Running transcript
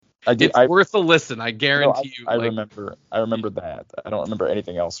It's worth a listen. I guarantee you. I remember that. I don't remember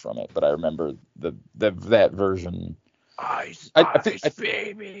anything else from it, but I remember that version. I think,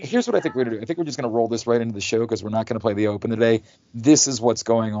 baby. Here's what I think we're gonna do. I think we're just gonna roll this right into the show because we're not gonna play the open today. This is what's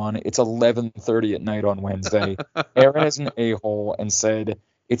going on. It's 11:30 at night on Wednesday. Aaron is an a-hole and said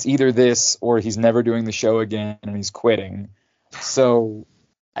it's either this or he's never doing the show again and he's quitting. So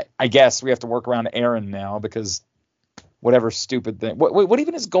I guess we have to work around Aaron now because whatever stupid thing. What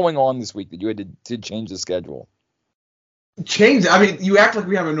even is going on this week that you had to change the schedule? Change? I mean, you act like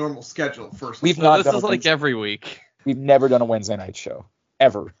we have a normal schedule first. This is like every week. We've never done a Wednesday night show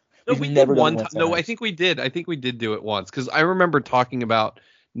ever. No, we did one time. No, I think we did. I think we did do it once because I remember talking about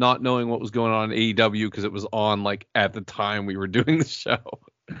not knowing what was going on in AEW because it was on like at the time we were doing the show.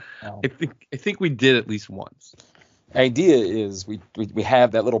 Oh. I think we did at least once. The idea is we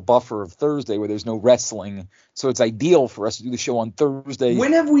have that little buffer of Thursday where there's no wrestling, so it's ideal for us to do the show on Thursday.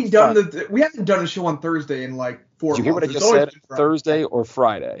 When have we done we haven't done a show on Thursday in like 4 months. Did you hear what I just said? Thursday or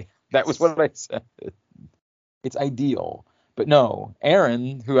Friday. That was what I said. It's ideal. But no,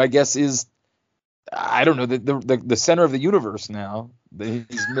 Aaron, who I guess is, I don't know, the center of the universe now.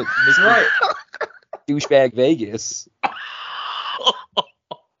 He's Mr. Right. Douchebag Vegas.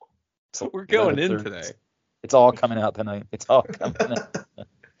 So we're going in today. It's all coming out tonight. It's all coming out.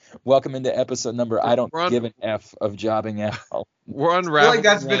 Welcome into episode number I don't give an F of Jobbing Out. We're unraveling. I feel like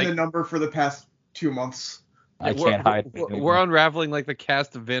that's been the number for the past 2 months. I can't hide. We're unraveling like the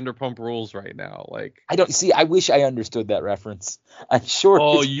cast of Vanderpump Rules right now. Like I don't see. I wish I understood that reference. I'm sure.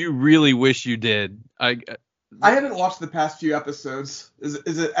 Oh, you really wish you did. I haven't watched the past few episodes. Is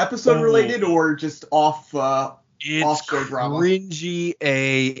it episode related or just off? It's cringy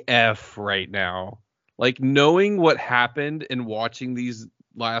AF right now. Like knowing what happened and watching these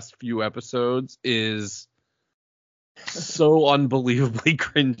last few episodes is so unbelievably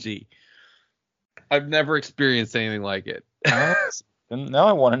cringy. I've never experienced anything like it. Now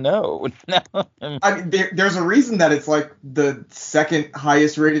I want to know. I mean, there's a reason that it's like the second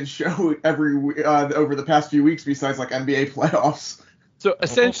highest rated show over the past few weeks, besides like NBA playoffs. So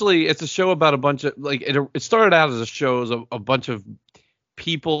essentially, it's a show about a bunch of like it started out as a show as a bunch of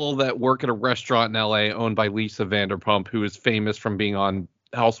people that work at a restaurant in LA owned by Lisa Vanderpump, who is famous from being on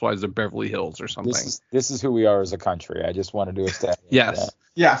Housewives of Beverly Hills or something. This is who we are as a country. I just want to do a stat.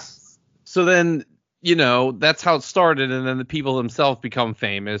 Yes. So then, that's how it started, and then the people themselves become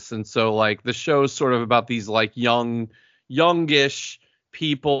famous, and so like the show's sort of about these like youngish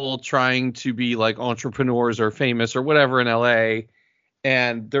people trying to be like entrepreneurs or famous or whatever in LA.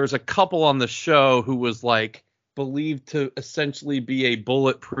 And there's a couple on the show who was like believed to essentially be a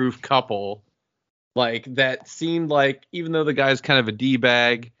bulletproof couple, like that seemed like, even though the guy's kind of a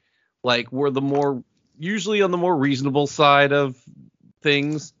D-bag, like were usually on the more reasonable side of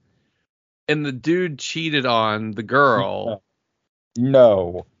things. And the dude cheated on the girl.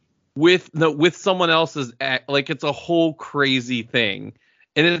 No. With someone else's act. Like it's a whole crazy thing.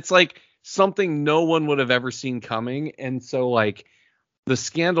 And it's like something no one would have ever seen coming. And so like the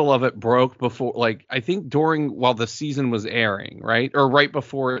scandal of it broke before, like I think while the season was airing, right? Or right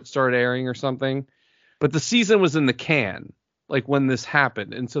before it started airing or something. But the season was in the can, like when this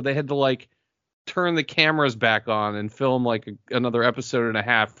happened. And so they had to like turn the cameras back on and film like another episode and a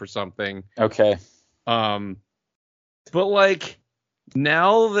half or something. Okay. But like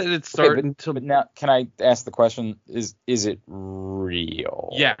now that it's starting but now can I ask the question, is it real?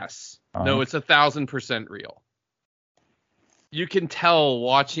 Yes. No, it's 1,000% real. You can tell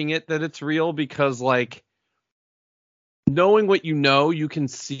watching it that it's real because like knowing what you can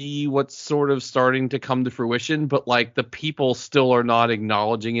see what's sort of starting to come to fruition, but like the people still are not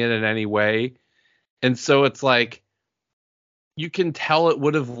acknowledging it in any way. And so it's like, you can tell it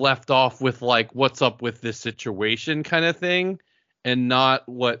would have left off with like, what's up with this situation kind of thing. And not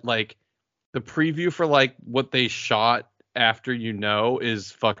what like the preview for like what they shot after,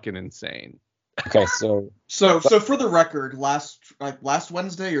 is fucking insane. Okay. So for the record, last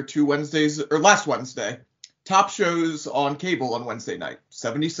Wednesday or 2 Wednesdays or last Wednesday, top shows on cable on Wednesday night: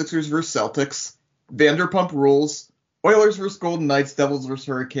 76ers versus Celtics, Vanderpump Rules, Oilers versus Golden Knights, Devils versus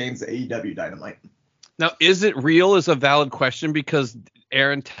Hurricanes, AEW Dynamite. Now, is it real is a valid question because,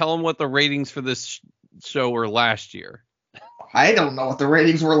 Aaron, tell them what the ratings for this show were last year. I don't know what the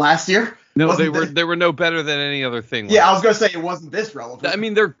ratings were last year. No, they were no better than any other thing. Yeah, I was going to say it wasn't this relevant. I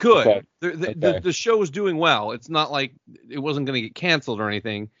mean, they're good. Okay. The show was doing well. It's not like it wasn't going to get canceled or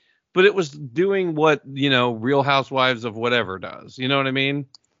anything, but it was doing what, Real Housewives of whatever does. You know what I mean?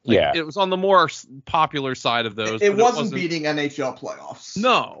 Like, yeah. It was on the more popular side of those. It wasn't beating NHL playoffs.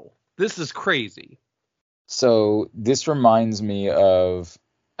 No, this is crazy. So this reminds me of,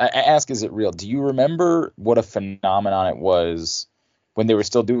 I ask, is it real? Do you remember what a phenomenon it was when they were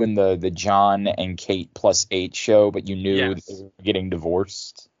still doing the John and Kate +8 show, but you knew that they were getting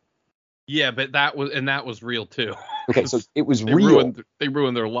divorced? Yeah, but that was real too. Okay, so it was real. They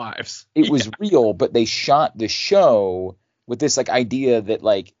ruined their lives. It was real, but they shot the show with this like idea that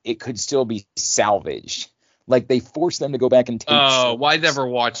like it could still be salvaged. Like they forced them to go back and take. Oh, well, I never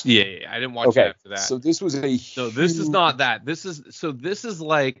watched. Yeah, I didn't watch it after that. So this was a. So this is not that. This is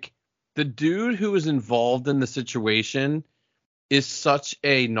like the dude who was involved in the situation is such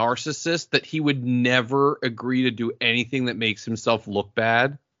a narcissist that he would never agree to do anything that makes himself look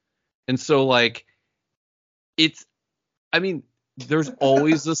bad. And so like there's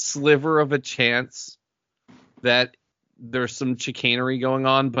always a sliver of a chance that there's some chicanery going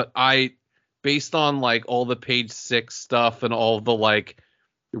on, but based on like all the Page 6 stuff and all the like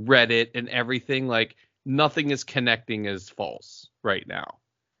Reddit and everything, like nothing is connecting as false right now.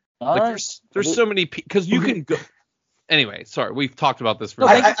 There's so many because you can go. Anyway, sorry, we've talked about this for.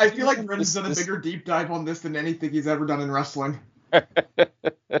 I feel like Brendan's done a bigger deep dive on this than anything he's ever done in wrestling.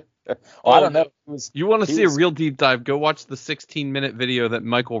 I don't know. You want to see a real deep dive? Go watch the 16-minute video that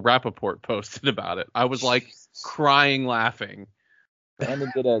Michael Rappaport posted about it. I was like crying, laughing.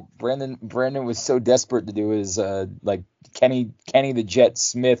 Brandon was so desperate to do his like Kenny the Jet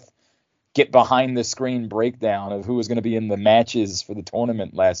Smith get behind the screen breakdown of who was going to be in the matches for the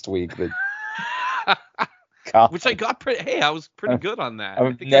tournament last week. Which I got I was pretty good on that.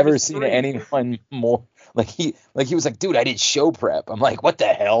 I've never seen anyone more like he was like, dude, I did show prep. I'm like, what the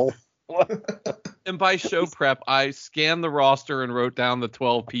hell? And by show prep, I scanned the roster and wrote down the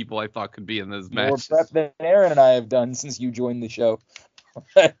 12 people I thought could be in this match. More prep than Aaron and I have done since you joined the show.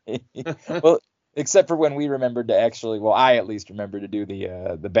 Well, except for when we remembered to actually, well, I at least remembered to do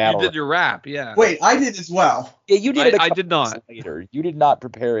the battle. You did your rap, yeah. Wait, I did as well. Yeah, you did it. I did not. Later, you did not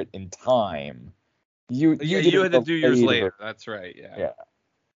prepare it in time. You had to do yours later. That's right. Yeah. Yeah.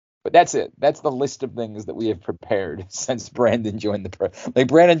 But that's it. That's the list of things that we have prepared since Brandon joined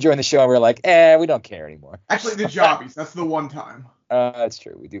Brandon joined the show and we're like, we don't care anymore. Actually, the jobbies. That's the one time. That's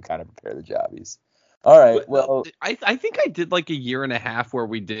true. We do kind of prepare the jobbies. All right. Well, I think I did like a year and a half where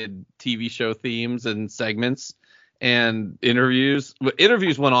we did TV show themes and segments and interviews.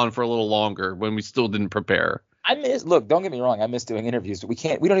 Interviews went on for a little longer when we still didn't prepare. Look, don't get me wrong. I miss doing interviews, but we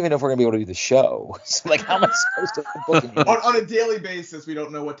don't even know if we're going to be able to do the show. So, like, how am I supposed to book it? on a daily basis, we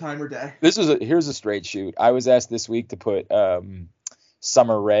don't know what time or day. Here's a straight shoot. I was asked this week to put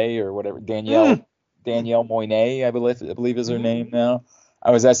Summer Rae or whatever, Danielle Moinet, I believe is her name now. I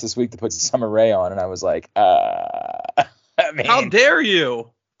was asked this week to put Summer Rae on, and I was like, how dare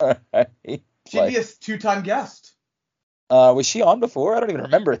you? She'd be a 2-time guest. Was she on before? I don't even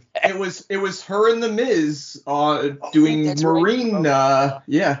remember that. It was her and the Miz doing Marine. Right.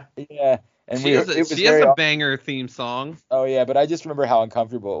 Yeah. Yeah. And she has a banger theme song. Oh yeah, but I just remember how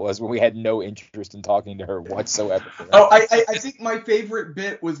uncomfortable it was when we had no interest in talking to her whatsoever. Oh, I think my favorite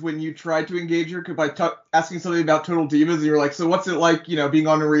bit was when you tried to engage her by asking something about Total Divas, and you were like, "So what's it like, being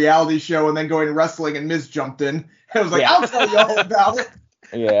on a reality show and then going to wrestling?" And Miz jumped in. And I was like, "I'll tell you all about it."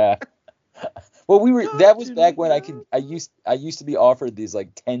 Yeah. Well, that was back when I used to be offered these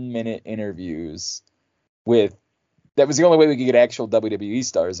like 10-minute interviews that was the only way we could get actual WWE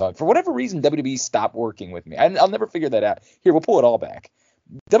stars on. For whatever reason, WWE stopped working with me. I'll never figure that out. Here, we'll pull it all back.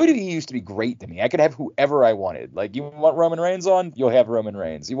 WWE used to be great to me. I could have whoever I wanted. Like, you want Roman Reigns on? You'll have Roman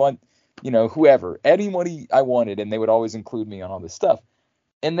Reigns. You want, whoever. Anybody I wanted, and they would always include me on all this stuff.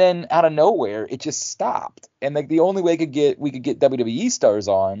 And then out of nowhere, it just stopped. And like the only way we could get WWE stars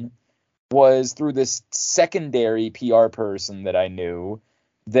on was through this secondary PR person that I knew,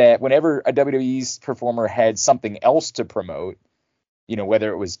 that whenever a WWE performer had something else to promote,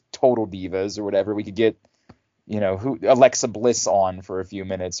 whether it was Total Divas or whatever, we could get, Alexa Bliss on for a few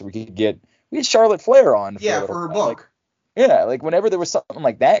minutes, or we had Charlotte Flair on. For her book. Like whenever there was something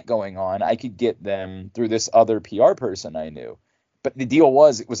like that going on, I could get them through this other PR person I knew. But the deal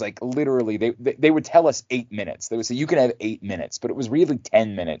was, it was like literally they would tell us 8 minutes. They would say, you can have 8 minutes, but it was really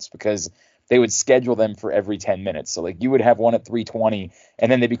 10 minutes because they would schedule them for every 10 minutes. So like you would have one at 3:20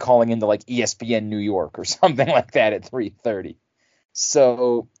 and then they'd be calling into like ESPN New York or something like that at 3:30.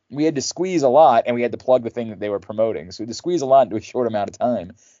 So we had to squeeze a lot, and we had to plug the thing that they were promoting. So we had to squeeze a lot into a short amount of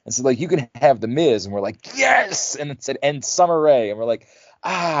time. And so like, you can have the Miz, and we're like, yes. And it said, and Summer Rae. And we're like,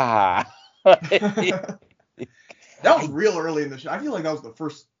 That was real early in the show. I feel like that was the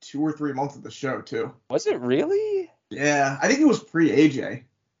first 2 or 3 months of the show, too. Was it really? Yeah, I think it was pre-AJ.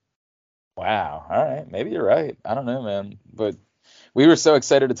 Wow. All right. Maybe you're right. I don't know, man. But We were so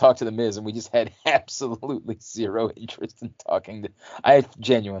excited to talk to The Miz, and we just had absolutely zero interest in talking to. I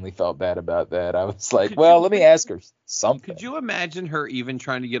genuinely felt bad about that. I was like, let me ask her something. Could you imagine her even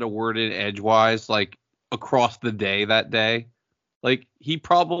trying to get a word in edgewise, like across the day that day? Like, he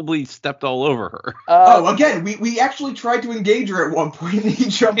probably stepped all over her. Again, we actually tried to engage her at one point, and he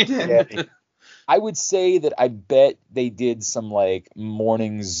jumped in. Yeah. I would say that I bet they did some like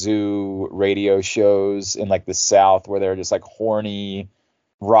morning zoo radio shows in like the South where they're just like horny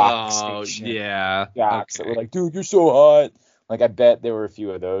rock station jocks that were like, dude, you're so hot. Like, I bet there were a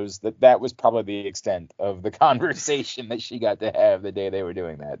few of those. That was probably the extent of the conversation that she got to have the day they were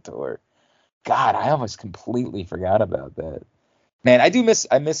doing that tour. God, I almost completely forgot about that. Man,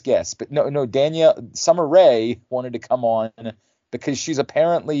 I miss guests, but no, Danielle Summer Rae wanted to come on because she's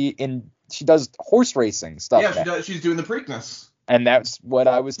apparently she does horse racing stuff. Yeah, she does. She's doing the Preakness. And that's what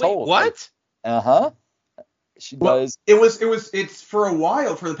I was told. What? She does. It's for a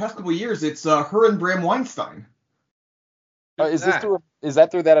while, for the past couple of years, it's her and Bram Weinstein. Is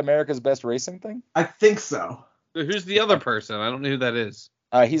that through that America's Best Racing thing? I think so. Who's the other person? I don't know who that is.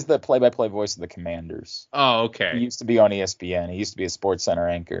 He's the play-by-play voice of the Commanders. Oh, okay. He used to be on ESPN. He used to be a Sports Center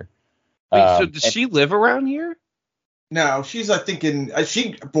anchor. Wait, so does she live around here? No, she's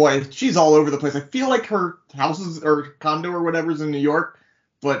she's all over the place. I feel like her houses or condo or whatever's in New York,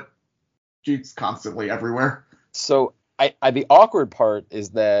 but she's constantly everywhere. So the awkward part is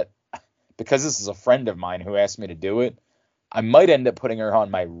that because this is a friend of mine who asked me to do it, I might end up putting her on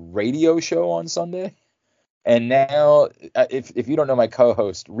my radio show on Sunday. And now, if you don't know my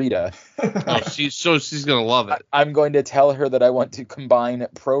co-host, Rita. She's going to love it. I'm going to tell her that I want to combine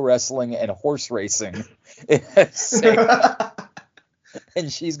pro wrestling and horse racing.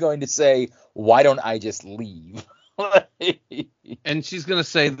 And she's going to say, why don't I just leave? And she's going to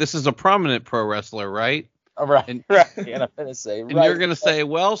say, this is a prominent pro wrestler, right? Right. And I'm going to say, and you're going to say,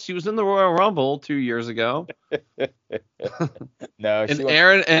 well, she was in the Royal Rumble 2 years ago. No. And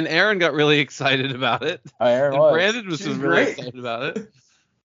Aaron got really excited about it. Aaron was. Brandon was really excited about it.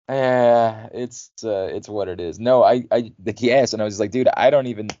 Yeah, it's what it is. No, he asked, and I was like, dude, I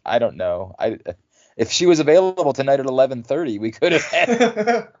don't know. If she was available tonight at 11:30, we could have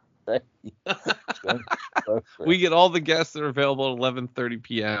had. Right? We get all the guests that are available at 11:30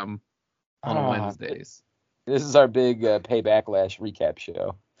 p.m. on Wednesdays. This is our big PayBacklash recap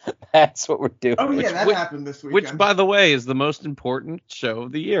show. That's what we're doing. Oh yeah, that happened this weekend. Which, by the way, is the most important show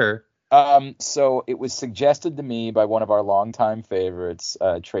of the year. So it was suggested to me by one of our longtime favorites,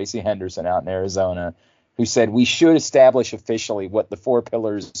 Tracy Henderson out in Arizona, who said we should establish officially what the 4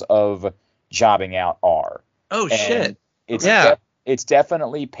 pillars of jobbing out are. Oh, shit. It's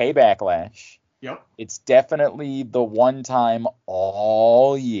definitely PayBacklash. Yep. It's definitely the one time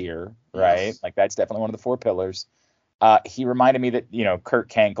all year, right? Yes. Like, that's definitely one of the 4 pillars. He reminded me that, Kurt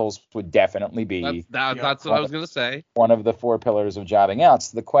Cankles would definitely be. That's what I was going to say. One of the 4 pillars of jobbing out.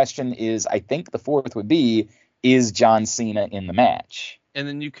 So the question is, I think the 4th would be, is John Cena in the match? And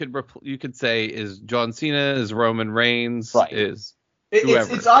then you could say, is John Cena, is Roman Reigns, right. Is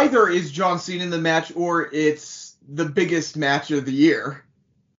whoever. It's either is John Cena in the match or it's the biggest match of the year.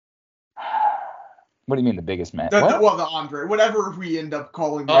 What do you mean the biggest match? The Andre, whatever we end up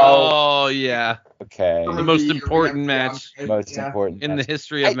calling. Oh, yeah. Okay. The most important match. Important in the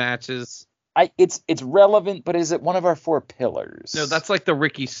history of matches. It's relevant, but is it one of our 4 pillars? No, that's like the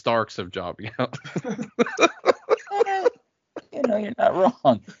Ricky Starks of jobbing out. You're not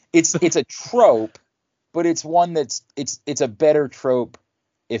wrong. It's a trope, but it's one it's a better trope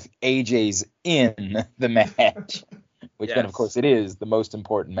if AJ's in the match. Which then, of course, it is the most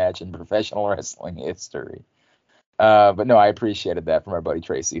important match in professional wrestling history. But no, I appreciated that from our buddy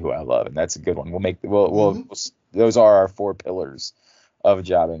Tracy, who I love, and that's a good one. We'll those are our 4 pillars of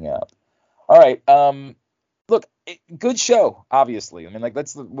jobbing out. All right. Look, good show, obviously. I mean, like,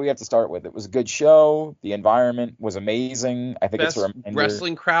 we have to start with. It was a good show. The environment was amazing. I think best it's a reminder.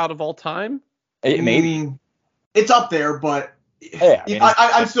 Wrestling crowd of all time. Maybe it's up there, but. Yeah,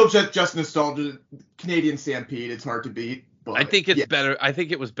 I'm still just nostalgic. Canadian Stampede, it's hard to beat. But I think it's better. I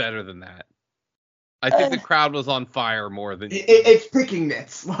think it was better than that. I think the crowd was on fire more than it's picking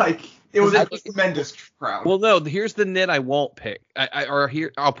nits. Like, it was a tremendous crowd. Well, no, here's the nit I won't pick.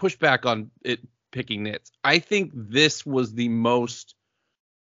 I'll push back on it picking nits. I think this was the most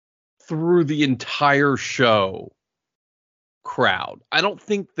through the entire show crowd. I don't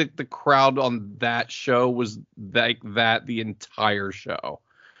think that the crowd on that show was like that the entire show.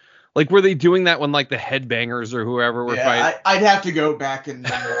 Like, were they doing that when, like, the Headbangers or whoever were fighting? I'd have to go back and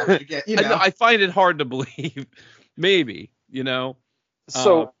watch again. I find it hard to believe. Maybe,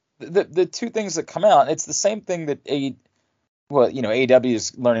 So the 2 things that come out, it's the same thing that well, AEW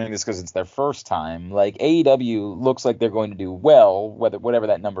is learning this because it's their first time. Like, AEW looks like they're going to do well, whatever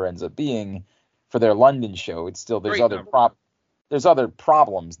that number ends up being for their London show. It's still there's other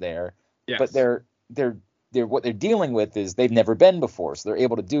problems there, Yes. but they're what they're dealing with is they've never been before, so they're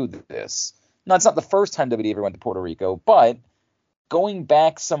able to do this. Now, it's not the first time WWE ever went to Puerto Rico, but going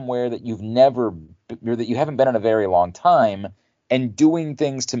back somewhere that you haven't been in a very long time and doing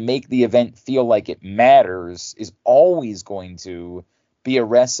things to make the event feel like it matters is always going to be a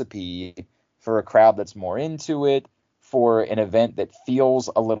recipe for a crowd that's more into it, for an event that feels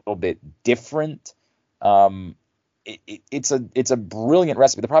a little bit different. It's a brilliant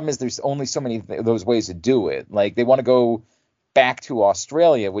recipe. The problem is there's only so many of those ways to do it. Like, they want to go back to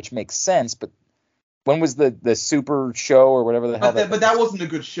Australia, which makes sense, but when was the Super Show or whatever the hell? But that wasn't a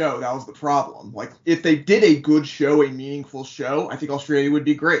good show. That was the problem. Like, if they did a good show, a meaningful show, I think Australia would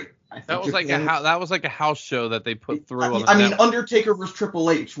be great. That was like a house show that they put through. I mean, Undertaker vs.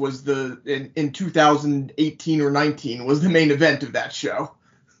 Triple H was in 2018 or 19 was the main event of that show.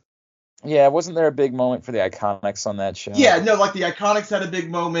 Yeah, wasn't there a big moment for the Iconics on that show? Yeah, no, like the Iconics had a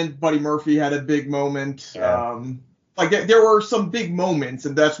big moment. Buddy Murphy had a big moment. Yeah. Like there were some big moments,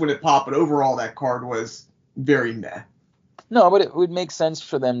 and that's when it popped. But overall, that card was very meh. No, but it would make sense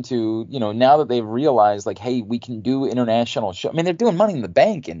for them to, now that they've realized, like, hey, we can do international show. I mean, they're doing Money in the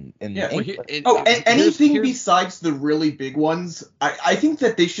Bank in England. Anything besides the really big ones, I think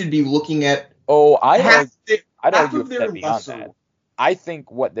that they should be looking at. I'd argue their beyond that. I think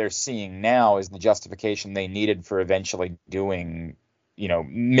what they're seeing now is the justification they needed for eventually doing,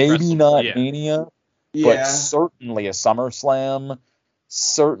 maybe not Mania, but certainly a SummerSlam.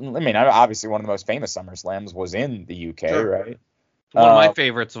 Certainly, I mean, obviously one of the most famous SummerSlams was in the UK, right? One of my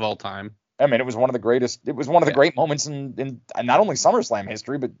favorites of all time. I mean, it was one of the greatest. It was one of the great moments in not only SummerSlam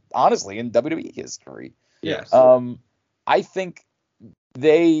history, but honestly in WWE history. Yes. I think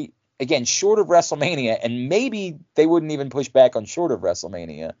they, again, short of WrestleMania, and maybe they wouldn't even push back on short of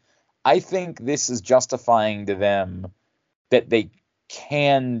WrestleMania. I think this is justifying to them that they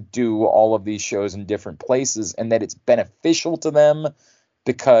can do all of these shows in different places, and that it's beneficial to them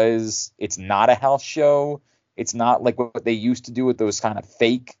because it's not a house show. It's not like what they used to do with those kind of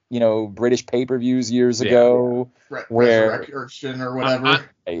fake, British pay-per-views years ago. Resurrection or whatever.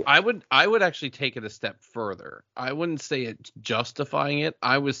 I would actually take it a step further. I wouldn't say it's justifying it.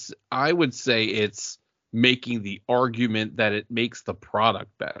 I would say it's making the argument that it makes the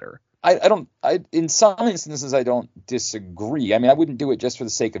product better. In some instances, I don't disagree. I mean, I wouldn't do it just for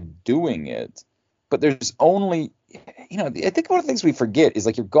the sake of doing it. But there's only, I think one of the things we forget is,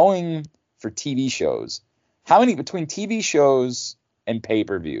 like, you're going for TV shows. How many between TV shows and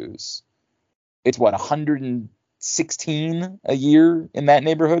pay-per-views? It's 116 a year in that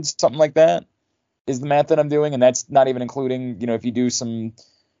neighborhood, something like that is the math that I'm doing. And that's not even including, if you do some,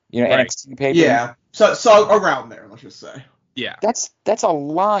 NXT pay-per-view. Yeah. So around there, let's just say. Yeah. That's a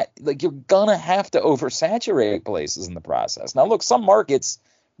lot. Like, you're gonna have to oversaturate places in the process. Now, look, some markets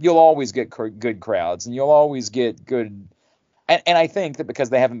you'll always get good crowds, and you'll always get good. And I think that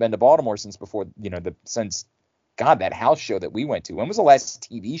because they haven't been to Baltimore since before, that house show that we went to. When was the last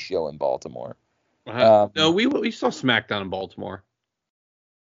TV show in Baltimore? No, we saw SmackDown in Baltimore.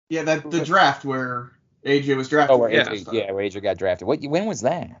 Yeah, the draft where AJ was drafted. Where AJ got drafted. When was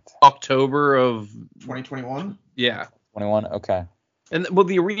that? October of 2021. Yeah. 21. Okay. And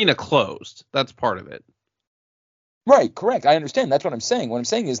the arena closed. That's part of it. Right. Correct. I understand. That's what I'm saying. What I'm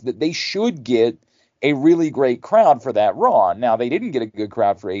saying is that they should get a really great crowd for that Raw. Now, they didn't get a good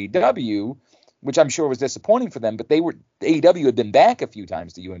crowd for AEW, which I'm sure was disappointing for them. But AEW had been back a few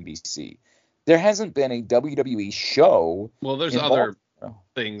times to UMBC. There hasn't been a WWE show. Well, there's other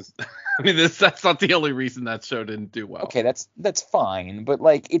things. I mean, that's not the only reason that show didn't do well. Okay, that's fine, but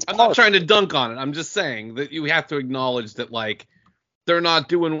like I'm not trying to dunk on it. I'm just saying that you have to acknowledge that, like, they're not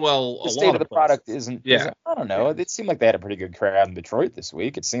doing well. The state of the product isn't. Yeah. I don't know. It seemed like they had a pretty good crowd in Detroit this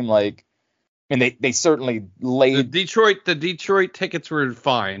week. It seemed like, I mean, they certainly laid. The Detroit tickets were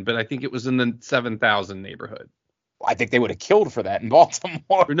fine, but I think it was in the 7,000 neighborhood. I think they would have killed for that in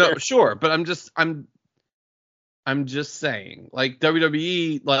Baltimore. No, sure, but I'm just saying, like,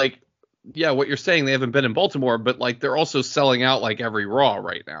 WWE, like, yeah, what you're saying, they haven't been in Baltimore, but, like, they're also selling out, like, every Raw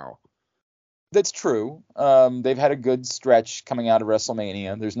right now. That's true. They've had a good stretch coming out of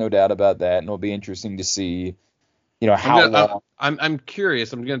WrestleMania. There's no doubt about that, and it'll be interesting to see, how long. I'm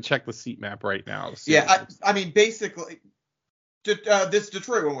curious. I'm gonna check the seat map right now. Yeah, I mean, basically, this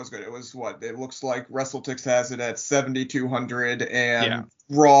Detroit one was good. It was what it looks like. WrestleTix has it at 7,200, and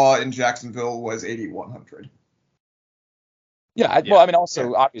Raw in Jacksonville was 8,100. Yeah. Well, I mean,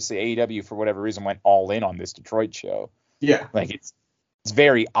 also obviously AEW for whatever reason went all in on this Detroit show. Yeah. Like it's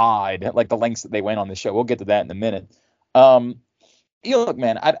very odd, like the lengths that they went on the show. We'll get to that in a minute. Look,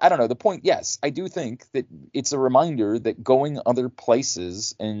 man, I don't know. The point, yes, I do think that it's a reminder that going other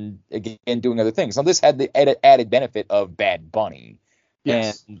places and, again, doing other things. Now, this had the added benefit of Bad Bunny.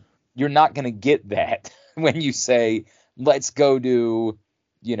 Yes. And you're not going to get that when you say, let's go do,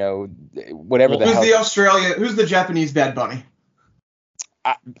 whatever the hell. Who's the Japanese Bad Bunny?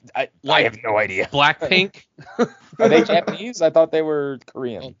 I have no idea. Blackpink? Are they Japanese? I thought they were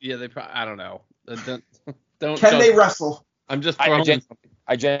Korean. Well, yeah, I don't know. Don't. Can they wrestle? I'm just throwing.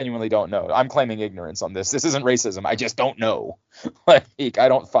 I genuinely don't know. I'm claiming ignorance on this. This isn't racism. I just don't know. Like, I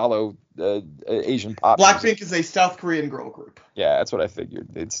don't follow Asian pop. Blackpink music. is a South Korean girl group. Yeah, that's what I figured.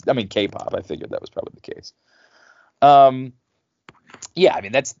 K-pop. I figured that was probably the case. Yeah, I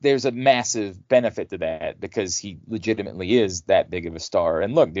mean, there's a massive benefit to that because he legitimately is that big of a star.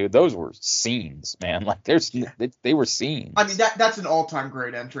 And look, dude, those were scenes, man. Like they were scenes. I mean, that's an all-time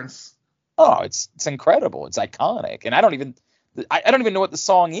great entrance. Oh, it's incredible. It's iconic. And I don't even know what the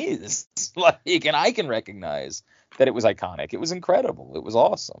song is. Like, and I can recognize that it was iconic. It was incredible. It was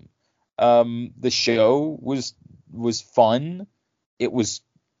awesome. The show was fun. It was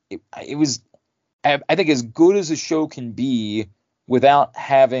I think as good as a show can be without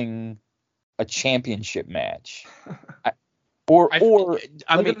having a championship match.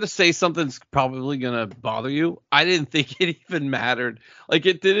 I'm going to say something's probably going to bother you. I didn't think it even mattered. Like,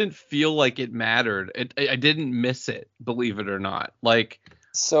 it didn't feel like it mattered. I didn't miss it, believe it or not. Like,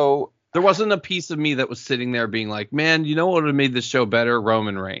 so there wasn't a piece of me that was sitting there being like, man, you know what would have made the show better?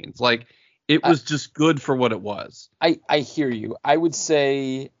 Roman Reigns. Like, it was just good for what it was. I hear you. I would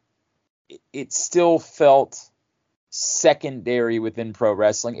say it still felt secondary within pro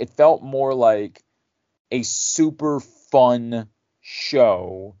wrestling. It felt more like a super fun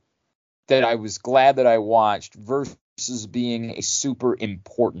show that I was glad that I watched versus being a super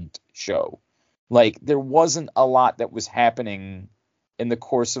important show. Like, there wasn't a lot that was happening in the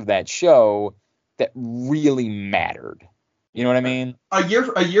course of that show that really mattered. You know what I mean? A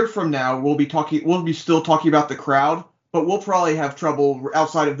year from now, we'll be still talking about the crowd, but we'll probably have trouble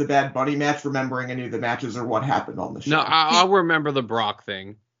outside of the Bad Bunny match remembering any of the matches or what happened on the show. No, I'll remember the Brock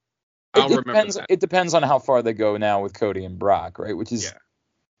thing. It depends on how far they go now with Cody and Brock, right? Which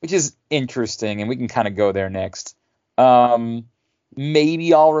is interesting, and we can kind of go there next.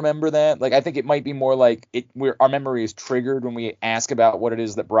 Maybe I'll remember that. Like, I think it might be more like our memory is triggered when we ask about what it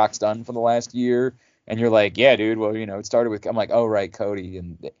is that Brock's done for the last year, and you're like, yeah, dude. Well, it started with. I'm like, oh right, Cody,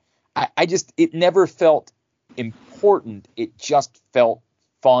 and it never felt important. It just felt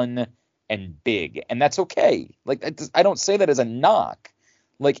fun and big, and that's okay. Like, I don't say that as a knock.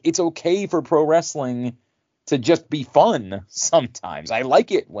 Like, it's okay for pro wrestling to just be fun sometimes. I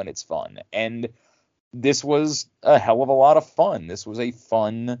like it when it's fun. And this was a hell of a lot of fun. This was a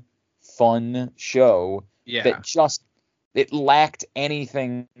fun show that it lacked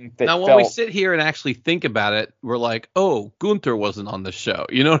anything that now, when we sit here and actually think about it, we're like, oh, Gunther wasn't on the show.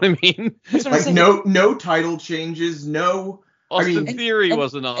 You know what I mean? Like, no title changes, no... Austin Theory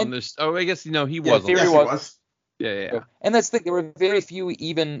wasn't on this. Oh, I guess, he wasn't. Theory was. Yeah. And that's the thing. There were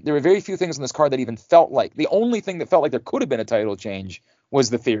very few things on this card that even felt like the only thing that felt like there could have been a title change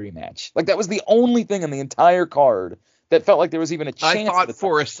was the Theory match. Like, that was the only thing on the entire card that felt like there was even a chance. I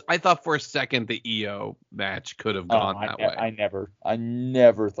thought for a second the EO match could have gone that way. I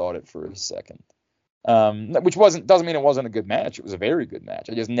never thought it for a second. Which doesn't mean it wasn't a good match. It was a very good match.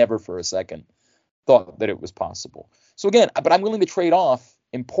 I just never for a second thought that it was possible. So again, but I'm willing to trade off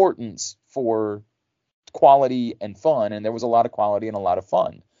importance for quality and fun, and there was a lot of quality and a lot of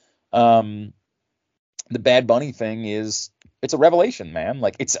fun. The Bad Bunny thing it's a revelation, man.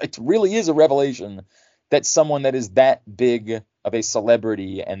 Like, it really is a revelation that someone that is that big of a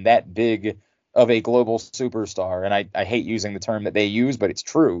celebrity and that big of a global superstar, and I hate using the term that they use, but it's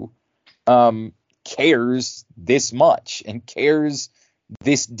true, cares this much and cares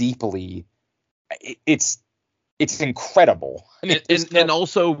this deeply. It's incredible. I mean, and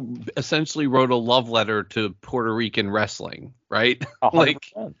also essentially wrote a love letter to Puerto Rican wrestling, right? 100%.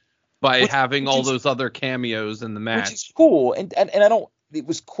 Like, by having all those other cameos in the match. Which is cool. And I don't, it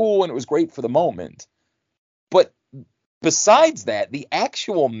was cool and it was great for the moment. But besides that, the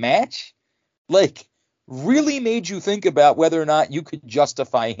actual match, like, really made you think about whether or not you could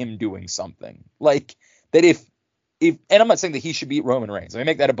justify him doing something. Like, that if and I'm not saying that he should beat Roman Reigns. Let me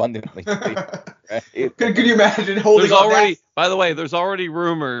make that abundantly clear. Right? Could you imagine holding By the way, there's already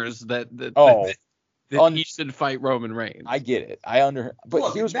rumors that that he should fight Roman Reigns. I get it. But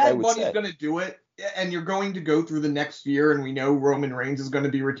look, here's what I would say. Bad Bunny's going to do it, and you're going to go through the next year, and we know Roman Reigns is going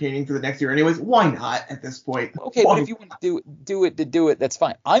to be retaining for the next year anyways. Why not at this point? Okay, but if you want to do it, that's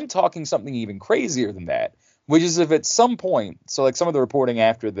fine. I'm talking something even crazier than that, which is if at some point, so like some of the reporting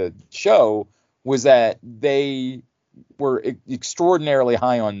after the show was that they were extraordinarily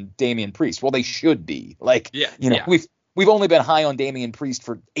high on Damian Priest. Well, they should be. Like, we've only been high on Damian Priest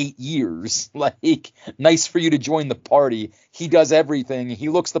for 8 years. Like, nice for you to join the party. He does everything. He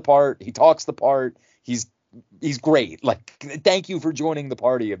looks the part. He talks the part. He's great. Like, thank you for joining the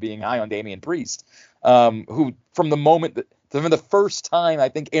party of being high on Damian Priest. Who from the first time I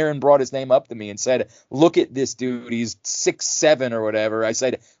think Aaron brought his name up to me and said, look at this dude, he's 6'7" or whatever. I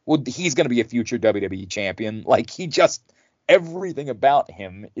said, well, he's going to be a future WWE champion. Like, everything about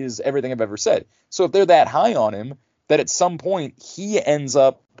him is everything I've ever said. So if they're that high on him, that at some point he ends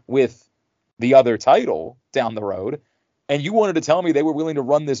up with the other title down the road, and you wanted to tell me they were willing to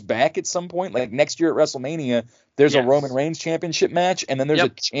run this back at some point, like next year at WrestleMania, there's a Roman Reigns championship match, and then there's a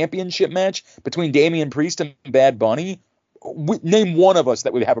championship match between Damian Priest and Bad Bunny. Name one of us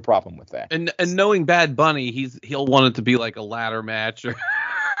that would have a problem with that. And knowing Bad Bunny, he'll want it to be like a ladder match or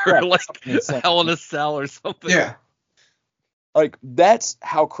like Hell in a Cell or something. Yeah. Like, that's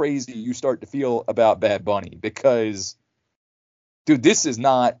how crazy you start to feel about Bad Bunny, because, dude, this is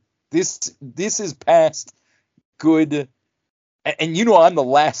past good. And I'm the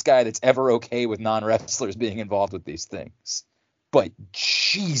last guy that's ever okay with non-wrestlers being involved with these things. But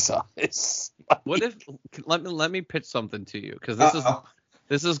Jesus. What if let me pitch something to you, because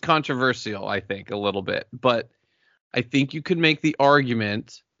this is controversial, I think, a little bit, but I think you could make the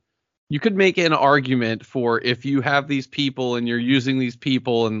argument. You could make an argument for if you have these people and you're using these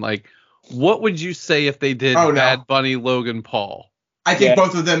people, and like, what would you say if they did Bad Bunny, Logan Paul? I think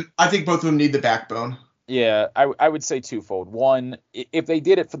both of them need the backbone. Yeah, I would say twofold. One, if they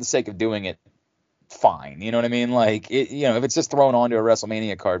did it for the sake of doing it, fine. You know what I mean? Like, if it's just thrown onto a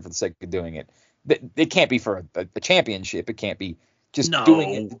WrestleMania card for the sake of doing it, it can't be for a championship. It can't be just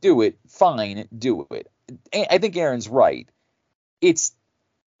doing it to do it. Fine, do it. I think Aaron's right.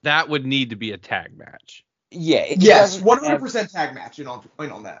 That would need to be a tag match. Yeah. Yes, 100% tag match in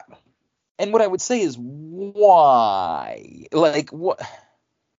on that. And what I would say is, why? Like, what?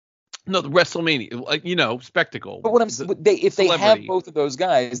 No, the WrestleMania, like, spectacle. But if they have both of those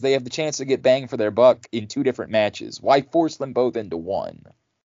guys, they have the chance to get bang for their buck in two different matches. Why force them both into one?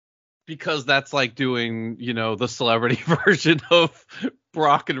 Because that's like doing, the celebrity version of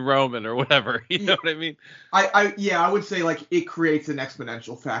Brock and Roman or whatever. You know what I mean? I would say, like, it creates an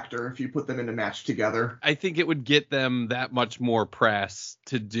exponential factor if you put them in a match together. I think it would get them that much more press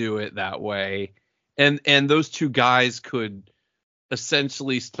to do it that way. And those two guys could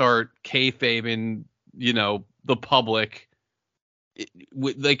essentially start kayfabing, the public.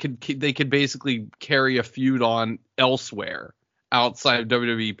 They could basically carry a feud on elsewhere outside of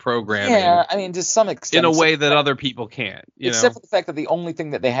WWE programming. Yeah, I mean, to some extent. In a way that other people can't. Except for the fact that the only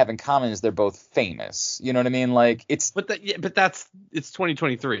thing that they have in common is they're both famous. You know what I mean? Like, it's. But it's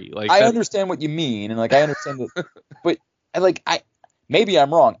 2023. Like, I understand what you mean, and like I understand that, but maybe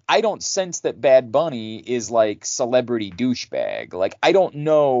I'm wrong. I don't sense that Bad Bunny is like celebrity douchebag. Like, I don't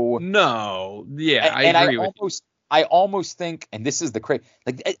know. No. Yeah, I agree with you. I almost think, and this is the crazy,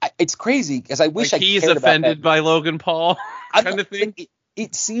 like, it's crazy because I wish like he's offended by Logan Paul kind of thing.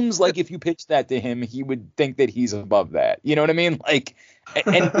 It seems like if you pitch that to him, he would think that he's above that. You know what I mean? Like,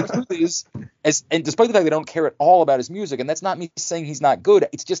 and the truth is, and despite the fact that I don't care at all about his music, and that's not me saying he's not good,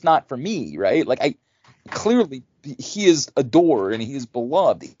 it's just not for me, right? Like, clearly he is adored and he is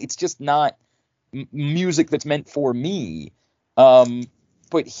beloved. It's just not music that's meant for me.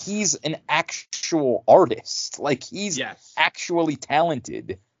 But he's an actual artist. Like, he's actually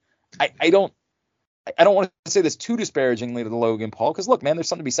talented. I don't want to say this too disparagingly to the Logan Paul, because look, man, there's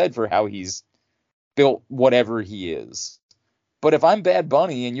something to be said for how he's built whatever he is. But if I'm Bad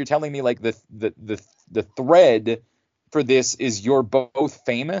Bunny and you're telling me like the thread for this is you're both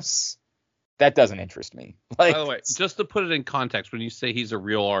famous, that doesn't interest me. Like, by the way, just to put it in context, when you say he's a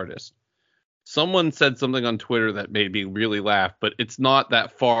real artist, someone said something on Twitter that made me really laugh, but it's not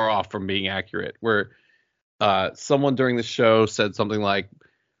that far off from being accurate, where someone during the show said something like,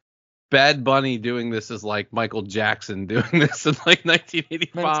 Bad Bunny doing this is like Michael Jackson doing this in like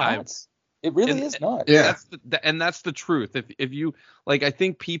 1985. It really is not. Yeah. That's the truth. If you, like, I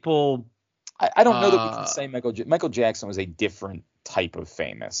think people... I don't know that we can say Michael Jackson was a different type of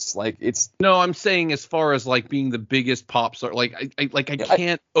famous. Like, it's... No, I'm saying as far as like being the biggest pop star, like I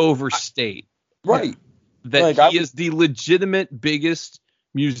can't overstate right that like, he is the legitimate biggest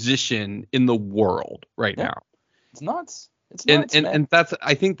musician in the world right now. It's nuts. It's nuts, and that's,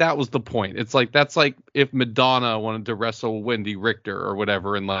 I think that was the point. It's like, that's like if Madonna wanted to wrestle Wendy Richter or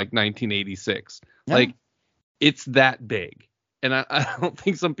whatever in like 1986. Yeah. Like, it's that big. And I don't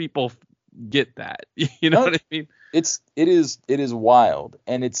think some people get that. You know what I mean? It is wild.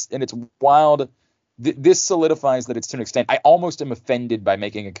 And it's wild. This solidifies that it's to an extent. I almost am offended by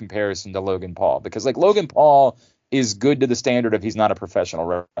making a comparison to Logan Paul, because like Logan Paul is good to the standard of he's not a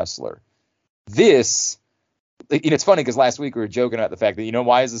professional wrestler. This, it's funny because last week we were joking about the fact that,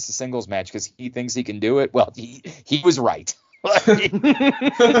 why is this a singles match? Because he thinks he can do it. Well, he was right.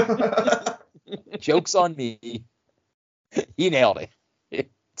 Joke's on me. He nailed it.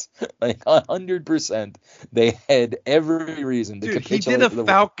 Like 100%. They had every reason to capitulate. He did a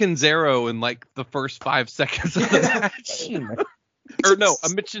Falcon's arrow in like the first 5 seconds of the match. Or no, a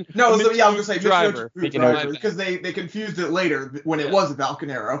Mitchell. No, I was gonna say driver, because they confused it later when it was a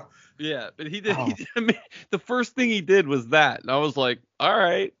Falcon arrow. Yeah, but he did. The first thing he did was that, and I was like, all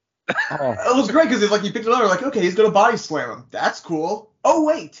right. It was great because he picked it up. Like, okay, he's gonna body slam him. That's cool. Oh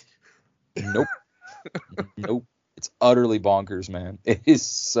wait. Nope. Nope. It's utterly bonkers, man. It is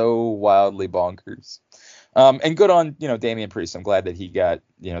so wildly bonkers. And good on, Damian Priest. I'm glad that he got,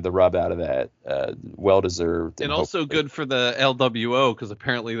 the rub out of that. Well deserved. And also good for the LWO, because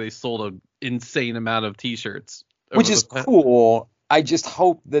apparently they sold an insane amount of T-shirts. Which is cool. I just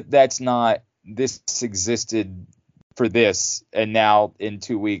hope that that's not, this existed for this, and now in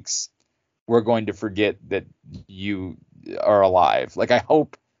 2 weeks we're going to forget that you are alive. Like, I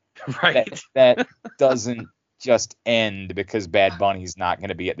hope that doesn't just end because Bad Bunny's not going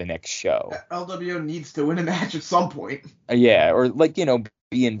to be at the next show. LWO needs to win a match at some point. Yeah, or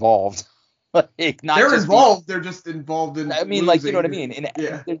be involved. Like, not they're just involved. They're just involved in. I mean, losing. you know what I mean.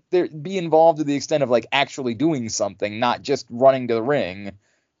 And they're be involved to the extent of like actually doing something, not just running to the ring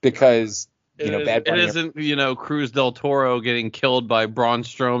because Bad Bunny. It isn't Cruz del Toro getting killed by Braun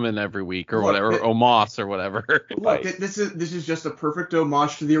Strowman every week or whatever, Omos or whatever. Look, this is just a perfect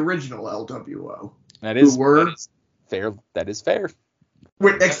homage to the original LWO. That is fair. That is fair.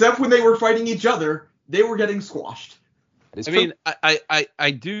 Except when they were fighting each other, they were getting squashed. I mean,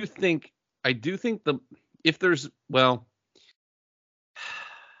 I do think if there's, well,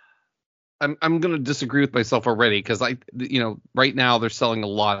 I'm gonna disagree with myself already because right now they're selling a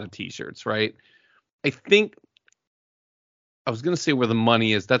lot of T-shirts, right? I think I was gonna say where the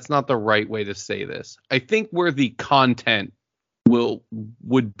money is. That's not the right way to say this. I think where the content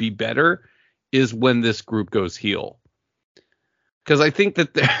would be better is when this group goes heel, because I think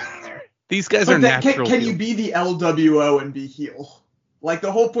that these guys are natural. Can you be the LWO and be heel? Like,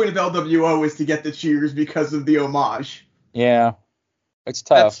 the whole point of LWO is to get the cheers because of the homage. Yeah, it's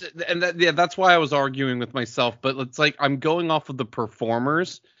tough. That's why I was arguing with myself. But it's like I'm going off of the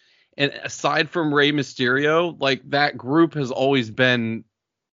performers, and aside from Rey Mysterio, like that group has always been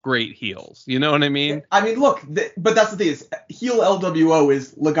great heels. You know what I mean? I mean, look, but that's the thing is heel LWO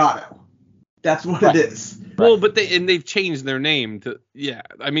is Legato. That's what it is. Well, but they've changed their name to,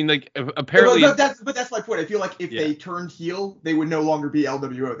 I mean, like, apparently. But that's my point. I feel like if they turned heel, they would no longer be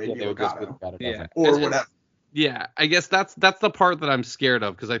LWO. They'd be Legato. Or whatever. Yeah, I guess that's the part that I'm scared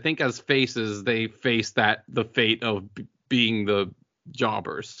of, because I think as faces, they face the fate of being the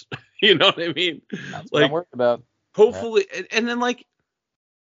jobbers. You know what I mean? That's what I'm worried about. Hopefully, and then, like,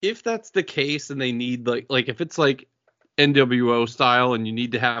 if that's the case and they need, like if it's like NWO style and you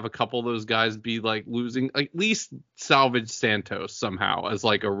need to have a couple of those guys be like losing, like, at least salvage Santos somehow as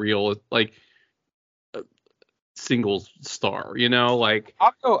like a real like singles star, like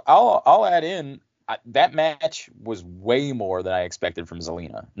I'll add in that match was way more than I expected from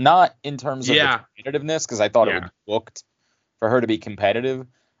Zelina, not in terms of the competitiveness, because I thought it would be booked for her to be competitive.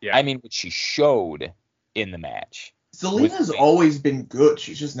 I mean, what she showed in the match. Zelina's always been good.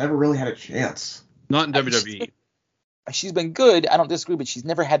 She's just never really had a chance. Not in WWE. She's been good. I don't disagree, but she's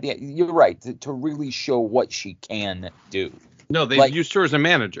never had you're right, to really show what she can do. No, they've used her as a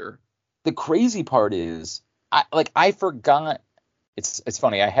manager. The crazy part is, I forgot. It's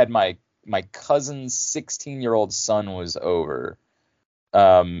funny. I had my cousin's 16-year-old son was over,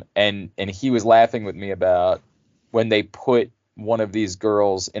 and he was laughing with me about when they put one of these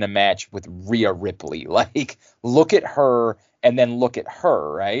girls in a match with Rhea Ripley. Like, look at her and then look at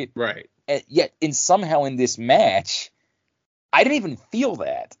her, right? Right. And yet, somehow in this match, I didn't even feel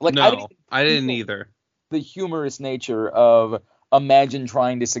that. Like, no, I didn't either. The humorous nature of Imagine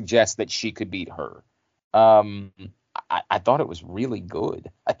trying to suggest that she could beat her. I thought it was really good.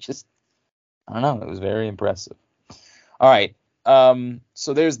 I don't know. It was very impressive. All right.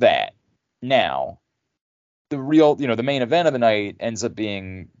 So there's that. Now, the real, the main event of the night ends up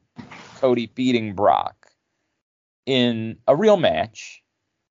being Cody beating Brock in a real match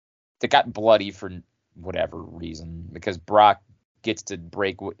that got bloody for whatever reason, because Brock gets to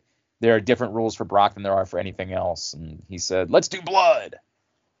break. There are different rules for Brock than there are for anything else, and he said, "Let's do blood."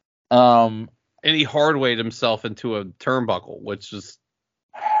 And he hardwayed himself into a turnbuckle, which is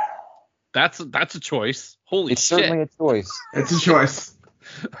that's a choice. Holy it's shit! It's certainly a choice. It's a choice.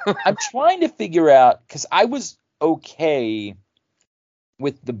 I'm trying to figure out, because I was okay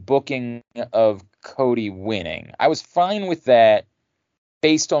with the booking of Cody winning. I was fine with that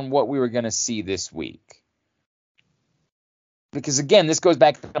based on what we were going to see this week. Because, again, this goes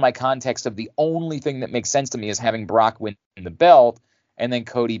back to my context of the only thing that makes sense to me is having Brock win the belt and then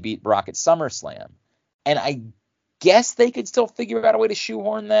Cody beat Brock at SummerSlam. And I guess they could still figure out a way to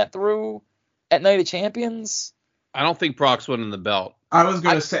shoehorn that through at Night of Champions. I don't think Brock's winning the belt. I was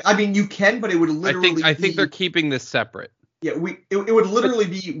going to say, I mean, you can, but it would literally I think they're keeping this separate. Yeah, it would literally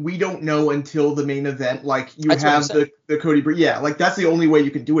be, we don't know until the main event. Like, you have the Cody, yeah, like, that's the only way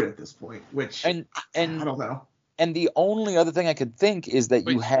you can do it at this point, which, and I don't know. And the only other thing I could think is that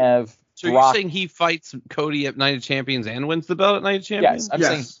you have So Brock, you're saying he fights Cody at Night of Champions and wins the belt at Night of Champions? Yes,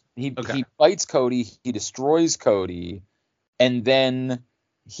 I'm saying he fights Cody, he destroys Cody, and then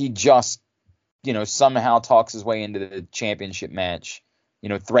he just, somehow talks his way into the championship match,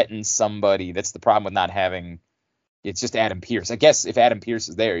 threatens somebody. That's the problem with not having, it's just Adam Pearce. I guess if Adam Pearce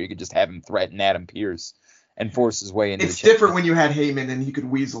is there, you could just have him threaten Adam Pearce and force his way into the championship. It's different when you had Heyman and he could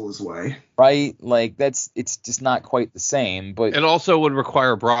weasel his way. Right? Like, it's just not quite the same. But it also would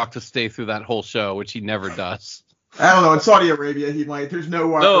require Brock to stay through that whole show, which he never does. I don't know. In Saudi Arabia, he might. There's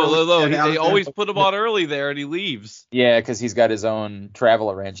no. No. They always put him on early there, and he leaves. Yeah, because he's got his own travel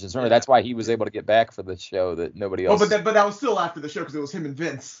arrangements. Remember, that's why he was able to get back for the show that nobody else. Oh, but that was still after the show because it was him and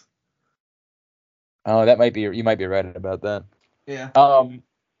Vince. Oh, that might be. You might be right about that. Yeah.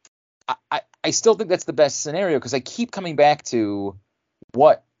 I still think that's the best scenario because I keep coming back to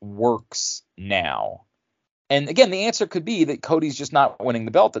what works now. And again, the answer could be that Cody's just not winning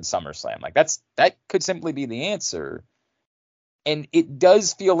the belt at SummerSlam. Like that could simply be the answer. And it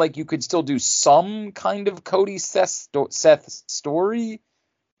does feel like you could still do some kind of Cody Seth story,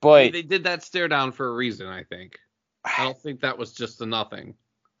 but they did that stare down for a reason, I think. I don't think that was just a nothing.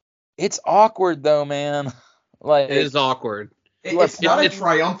 It's awkward though, man. Like it is awkward. It's not a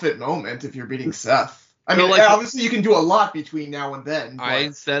triumphant moment if you're beating Seth. I mean, obviously you can do a lot between now and then. But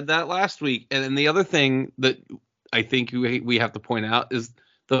I said that last week. And then the other thing that I think we have to point out is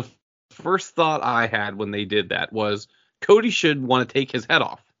the first thought I had when they did that was Cody should want to take his head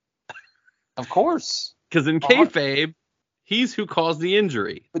off. Of course. Because in kayfabe, he's who caused the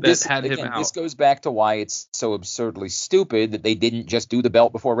injury but that had him out. This goes back to why it's so absurdly stupid that they didn't just do the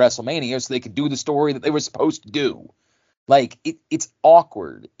belt before WrestleMania so they could do the story that they were supposed to do. Like, it's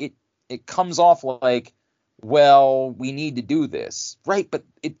awkward. It comes off like, well, we need to do this. Right, but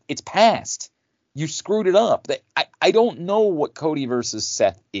it's past. You screwed it up. I don't know what Cody versus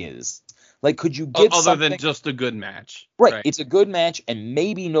Seth is. Like, could you get other than just a good match? Right, it's a good match, and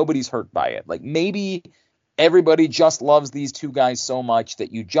maybe nobody's hurt by it. Like, maybe everybody just loves these two guys so much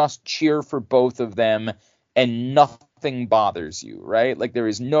that you just cheer for both of them and nothing bothers you, right? Like, there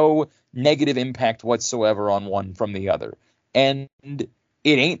is no negative impact whatsoever on one from the other. And it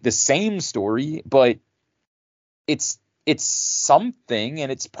ain't the same story, but it's something,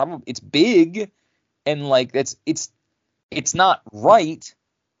 and it's big, and like it's not right,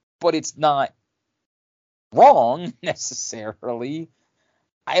 but it's not wrong necessarily.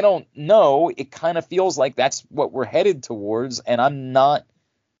 I don't know. It kind of feels like that's what we're headed towards, and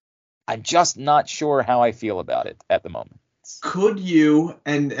I'm just not sure how I feel about it at the moment. Could you,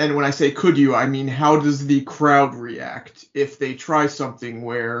 and when I say could you, I mean how does the crowd react if they try something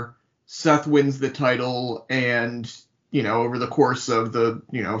where Seth wins the title and, over the course of the,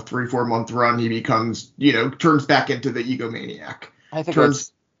 3-4 month run, he becomes, turns back into the egomaniac. I think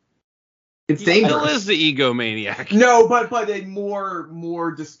it's dangerous. He still is the egomaniac. No, but a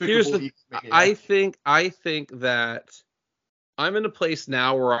more despicable egomaniac. I think that I'm in a place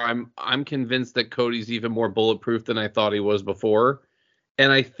now where I'm convinced that Cody's even more bulletproof than I thought he was before.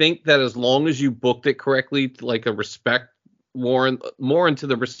 And I think that as long as you booked it correctly, to like a respect, more into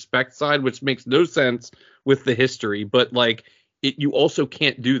the respect side, which makes no sense with the history, but like you also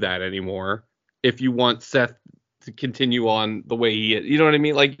can't do that anymore if you want Seth to continue on the way he is. You know what I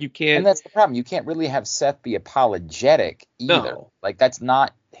mean? Like you can't. And that's the problem. You can't really have Seth be apologetic either. No. Like that's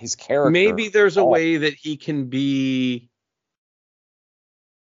not his character. Maybe there's a way that he can be,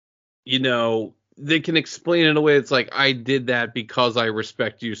 they can explain it in a way it's like, I did that because I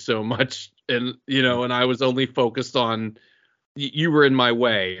respect you so much, and and I was only focused on you were in my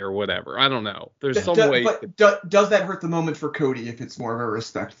way or whatever. I don't know. There's some way. But does that hurt the moment for Cody if it's more of a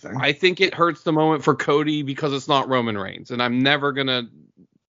respect thing? I think it hurts the moment for Cody because it's not Roman Reigns, and I'm never gonna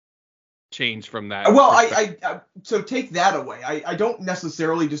change from that. Well, I so take that away. I don't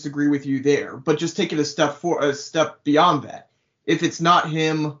necessarily disagree with you there, but just take it a step beyond that. If it's not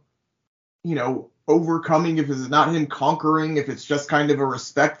him, overcoming, if it's not him conquering, if it's just kind of a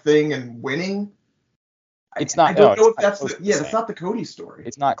respect thing and winning. It's not. I don't know if that's that's not the Cody story.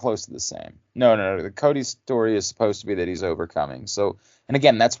 It's not close to the same. No. The Cody story is supposed to be that he's overcoming. So, and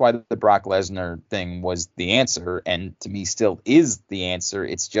again, that's why the Brock Lesnar thing was the answer, and to me still is the answer.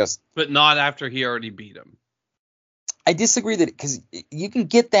 It's just. But not after he already beat him. I disagree that because you can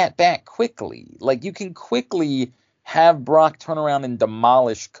get that back quickly. Like you can quickly have Brock turn around and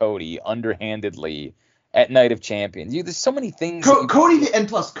demolish Cody underhandedly at Night of Champions. There's so many things. Cody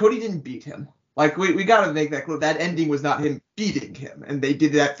didn't beat him. Like, we got to make that clear. That ending was not him beating him, and they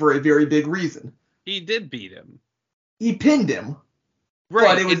did that for a very big reason. He did beat him. He pinned him.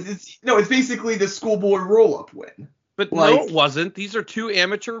 Right. But it's basically the schoolboy roll-up win. But no, it wasn't. These are two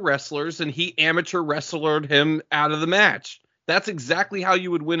amateur wrestlers, and he amateur wrestlered him out of the match. That's exactly how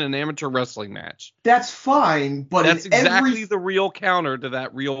you would win an amateur wrestling match. That's fine, but that's exactly the real counter to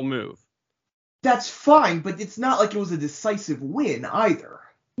that real move. That's fine, but it's not like it was a decisive win either.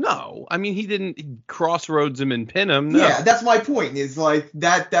 No, I mean he didn't crossroads him and pin him. No. Yeah, that's my point. Is like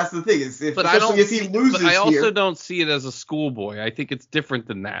that's the thing. Is if he loses, but I also don't see it as a schoolboy. I think it's different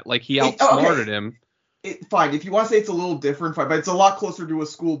than that. Like he outsmarted him. Fine, if you want to say it's a little different, fine, but it's a lot closer to a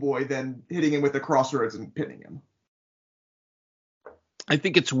schoolboy than hitting him with the crossroads and pinning him. I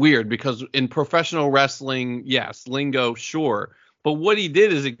think it's weird because in professional wrestling, yes, lingo, sure. But what he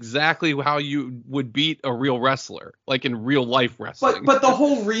did is exactly how you would beat a real wrestler, like in real life wrestling. But the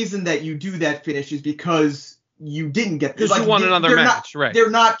whole reason that you do that finish is because you didn't get this. Because you won another match, right?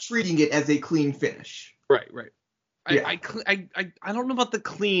 They're not treating it as a clean finish. Right. Yeah. I don't know about the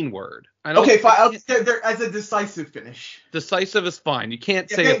clean word. Fine. They're as a decisive finish. Decisive is fine. You can't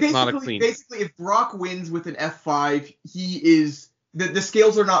say it's not a clean. Basically, if Brock wins with an F5, he is the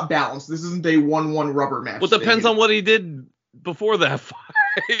scales are not balanced. This isn't a 1-1 rubber match. Well, it depends on what he did before the F5.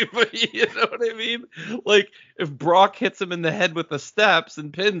 You know what I mean? Like, if Brock hits him in the head with the steps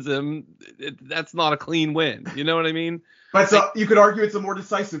and pins him, that's not a clean win. You know what I mean? But you could argue it's a more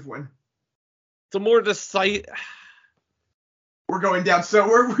decisive win. It's a more decisive. We're going down. So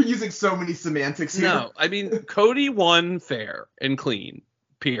we're using so many semantics here. No, I mean, Cody won fair and clean,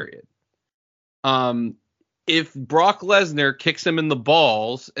 period. If Brock Lesnar kicks him in the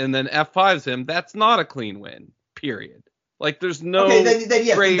balls and then F5s him, that's not a clean win, period. Like, there's no. Okay, then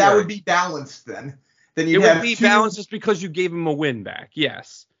yes, then that would be balanced then. Then it would be balanced just because you gave him a win back,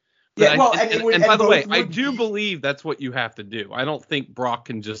 yes. But and by the way, I do believe that's what you have to do. I don't think Brock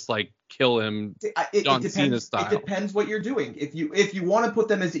can just like kill him John Cena style. It depends what you're doing. If you want to put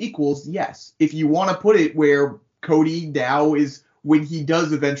them as equals, yes. If you want to put it where Cody now is, when he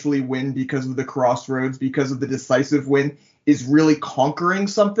does eventually win because of the crossroads, because of the decisive win, is really conquering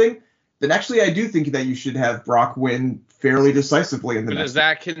something, then actually I do think that you should have Brock win fairly decisively in the next. Is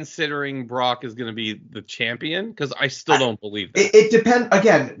that considering Brock is going to be the champion? Because I still don't believe that. It depends.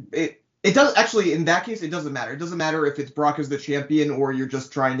 Again, it does actually. In that case, it doesn't matter. It doesn't matter if it's Brock as the champion or you're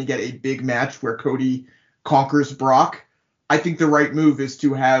just trying to get a big match where Cody conquers Brock. I think the right move is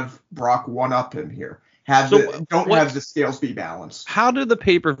to have Brock one up him here. Have the scales be balanced. How do the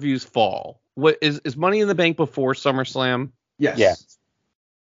pay-per-views fall? What is Money in the Bank before SummerSlam? Yes. Yeah.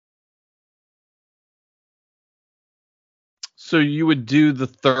 So you would do the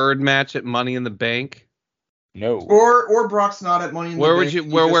third match at Money in the Bank? No. Or Brock's not at Money in the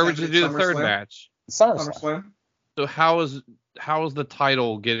Bank. Where would you do the third match? SummerSlam. So how is the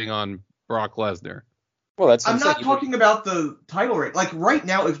title getting on Brock Lesnar? Well, I'm not talking about the title rate. Like right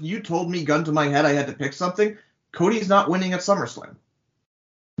now, if you told me gun to my head I had to pick something, Cody's not winning at SummerSlam.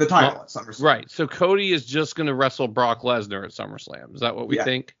 The title at SummerSlam. Right. So Cody is just going to wrestle Brock Lesnar at SummerSlam. Is that what we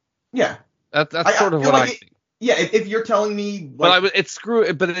think? Yeah. That's sort of what I think. Yeah, if you're telling me, but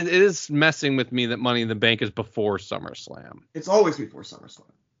it is messing with me that Money in the Bank is before SummerSlam. It's always before SummerSlam.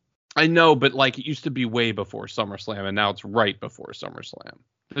 I know, but like it used to be way before SummerSlam, and now it's right before SummerSlam.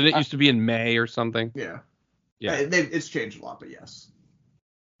 Didn't it used to be in May or something? Yeah. Yeah. It's changed a lot, but yes.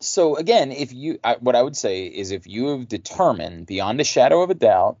 So again, what I would say is if you have determined beyond a shadow of a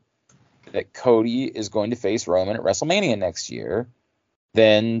doubt that Cody is going to face Roman at WrestleMania next year,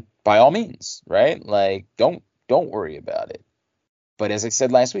 then by all means, right? Like don't worry about it. But as I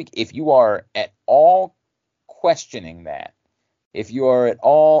said last week, if you are at all questioning that, if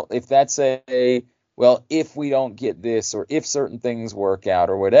that's well, if we don't get this, or if certain things work out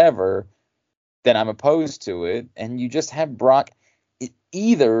or whatever, then I'm opposed to it. And you just have Brock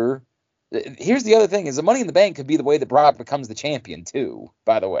here's the other thing, is the Money in the Bank could be the way that Brock becomes the champion too,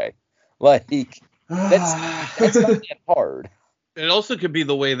 by the way. Like, that's not that hard. It also could be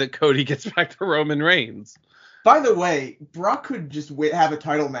the way that Cody gets back to Roman Reigns. By the way, Brock could just have a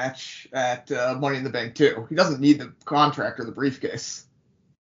title match at Money in the Bank too. He doesn't need the contract or the briefcase.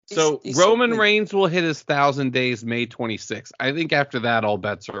 So Roman Reigns will hit his 1,000 days May 26th. I think after that, all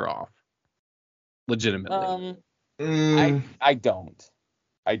bets are off. Legitimately. I don't.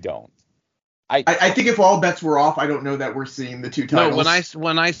 I think if all bets were off, I don't know that we're seeing the two titles. No,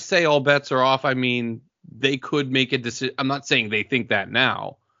 when I say all bets are off, I mean they could make a decision. I'm not saying they think that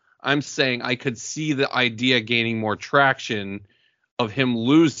now. I'm saying I could see the idea gaining more traction of him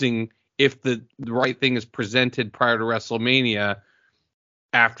losing if the right thing is presented prior to WrestleMania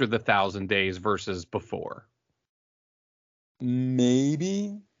after the 1,000 days versus before.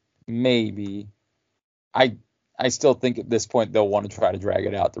 Maybe. I still think at this point they'll want to try to drag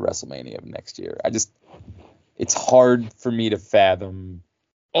it out to WrestleMania of next year. It's hard for me to fathom.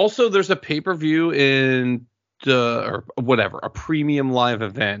 Also, there's a pay-per-view or whatever, a premium live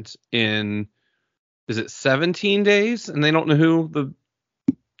event in, is it 17 days? And they don't know who the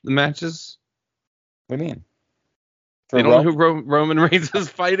match is? What do you mean? They don't know who Roman Reigns is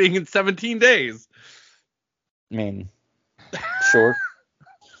fighting in 17 days. I mean, sure.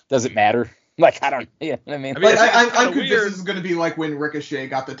 Does it matter? Like, I don't. Yeah, I mean, I'm convinced this is going to be like when Ricochet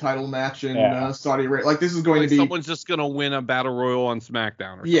got the title match in Saudi Arabia. Like, this is going to be someone's just going to win a battle royal on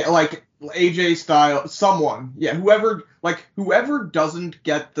SmackDown. Or something. Like AJ style, someone. Yeah, whoever doesn't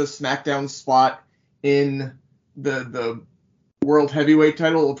get the SmackDown spot in the World Heavyweight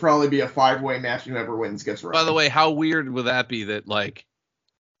title will probably be a 5-way match, and whoever wins gets Roman. By the way, how weird would that be that like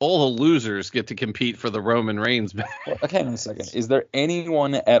all the losers get to compete for the Roman Reigns match? Okay, hang on a second. Is there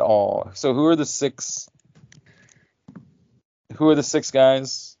anyone at all? So who are the six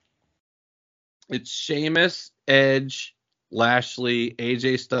guys? It's Sheamus, Edge, Lashley,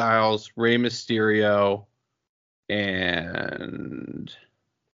 AJ Styles, Rey Mysterio, and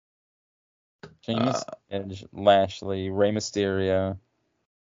Sheamus, Edge, Lashley, Rey Mysterio,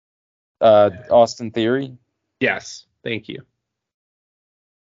 Austin Theory. Yes, thank you.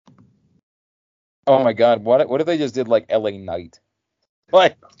 Oh my God! What if they just did like LA Knight?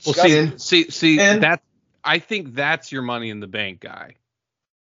 Like, well, see, that I think that's your Money in the Bank guy.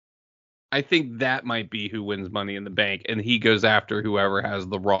 I think that might be who wins Money in the Bank, and he goes after whoever has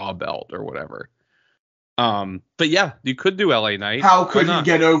the Raw belt or whatever. But yeah, you could do LA Knight. How could he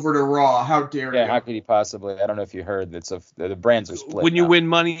get over to Raw? How dare you? Yeah, how could he possibly? I don't know if you heard that the brands are split. When you win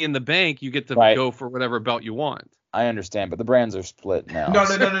Money in the Bank, you get to go for whatever belt you want. I understand, but the brands are split now.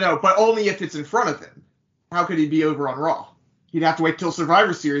 No. But only if it's in front of him. How could he be over on Raw? He'd have to wait till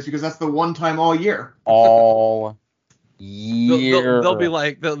Survivor Series because that's the one time all year. All year. They'll be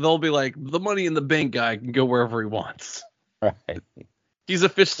like the Money in the Bank guy can go wherever he wants. Right. He's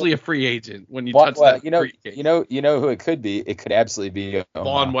officially a free agent when you touch that. You know who it could be. It could absolutely be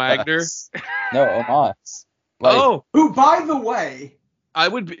Von Wagner. No, Omos. Who, by the way,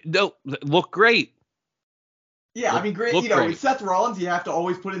 look great. Yeah, I mean, great. With Seth Rollins, you have to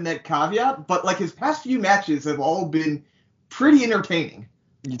always put in that caveat, but like his past few matches have all been pretty entertaining.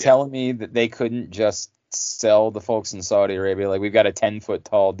 You telling me that they couldn't just sell the folks in Saudi Arabia? Like, we've got a 10-foot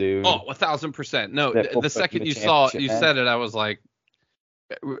tall dude. Oh, 1,000%. No, the second you said it, I was like,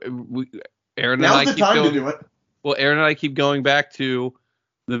 Aaron Now's and I the time to do it. Well, Aaron and I keep going back to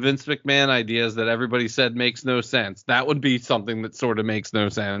the Vince McMahon ideas that everybody said makes no sense. That would be something that sort of makes no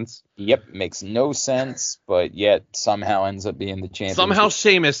sense. Yep, makes no sense, but yet somehow ends up being the champion. Somehow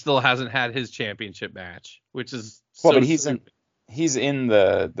Sheamus still hasn't had his championship match, which is but he's in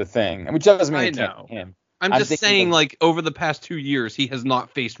the thing, which doesn't mean him. I'm just saying, like, over the past 2 years, he has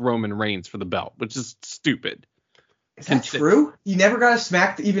not faced Roman Reigns for the belt, which is stupid. Is that true? He never got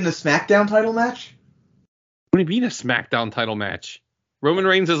even a SmackDown title match? What do you mean a SmackDown title match? Roman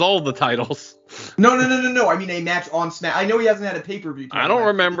Reigns has all the titles. No. I mean a match on Smack. I know he hasn't had a pay-per-view. I don't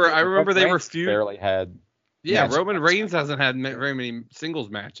remember. I remember they were feud. Barely had. Yeah, Roman Reigns hasn't had very many singles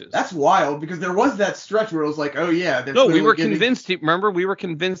matches. That's wild because there was that stretch where it was like, oh yeah. No, we were convinced. Remember, we were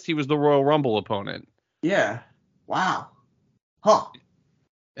convinced he was the Royal Rumble opponent. Yeah. Wow. Huh.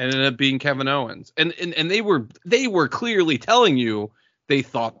 And ended up being Kevin Owens. And they were clearly telling you they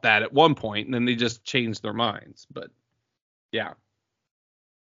thought that at one point, and then they just changed their minds. But yeah.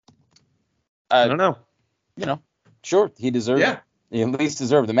 I don't know. Sure, he deserved it. He at least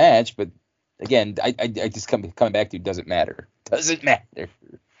deserved the match, but again, I just coming back to doesn't matter. Doesn't matter.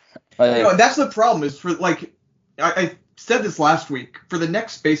 No, that's the problem. Is for like I said this last week. For the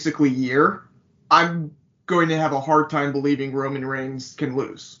next basically year, I'm going to have a hard time believing Roman Reigns can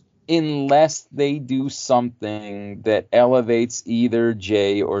lose. Unless they do something that elevates either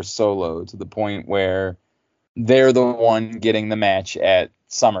Jay or Solo to the point where they're the one getting the match at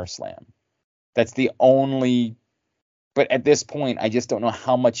SummerSlam. That's the only. But at this point, I just don't know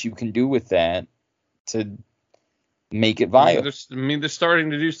how much you can do with that to make it viable. They're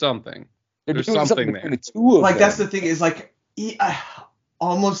starting to do something. There's doing something there. The two of like them. That's the thing is like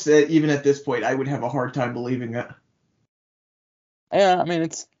almost even at this point, I would have a hard time believing it. Yeah, I mean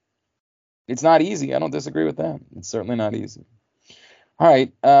it's not easy. I don't disagree with that. It's certainly not easy. All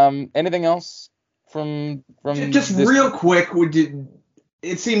right. Anything else from just this? Real quick?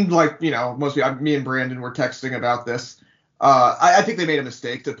 It seemed like mostly me and Brandon were texting about this. I think they made a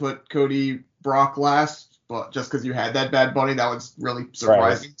mistake to put Cody Brock last, but just because you had that Bad Bunny, that was really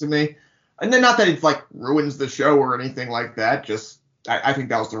surprising to me. And then not that it like ruins the show or anything like that. Just I think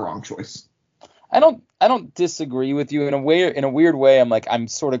that was the wrong choice. I don't disagree with you in a weird way. I'm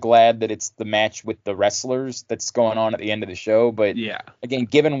sort of glad that it's the match with the wrestlers that's going on at the end of the show. But yeah, again,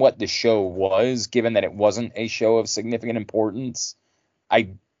 given what the show was, given that it wasn't a show of significant importance,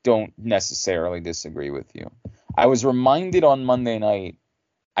 I don't necessarily disagree with you. I was reminded on Monday night,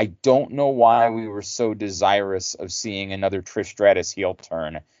 I don't know why we were so desirous of seeing another Trish Stratus heel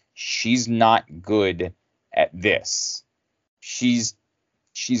turn. She's not good at this. She's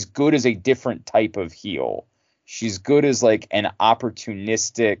good as a different type of heel. She's good as like an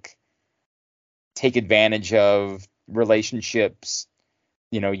opportunistic, take advantage of relationships,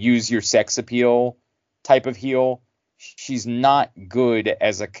 use your sex appeal type of heel. She's not good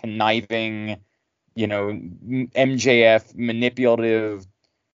as a conniving, MJF manipulative.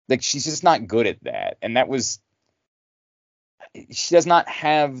 Like she's just not good at that. And she does not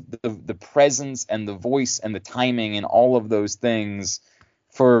have the presence and the voice and the timing and all of those things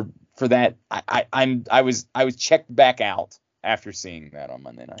for that. I was checked back out after seeing that on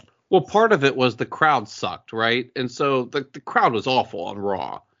Monday night. Well, part of it was the crowd sucked, right? And so the crowd was awful on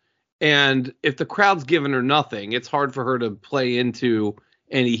Raw. And if the crowd's giving her nothing, it's hard for her to play into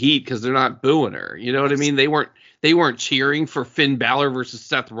any heat because they're not booing her. You know what I mean? They weren't cheering for Finn Balor versus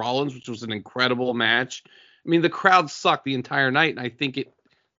Seth Rollins, which was an incredible match. I mean, the crowd sucked the entire night, and I think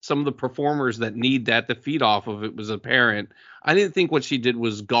some of the performers that need that to feed off of it was apparent. I didn't think what she did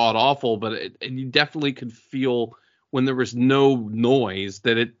was god awful, but you definitely could feel when there was no noise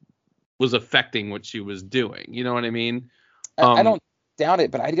that it was affecting what she was doing. You know what I mean? I don't doubt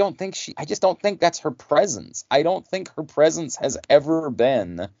it, but I just don't think that's her presence. I don't think her presence has ever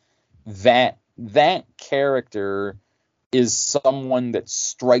been that character is someone that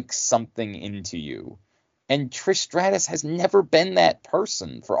strikes something into you. And Trish Stratus has never been that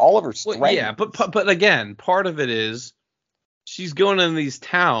person for all of her strength. Well, yeah, but again, part of it is she's going in these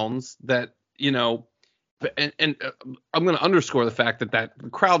towns that, and I'm going to underscore the fact that the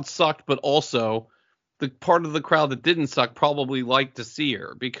crowd sucked, but also the part of the crowd that didn't suck probably liked to see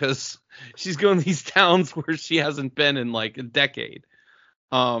her because she's going to these towns where she hasn't been in like a decade.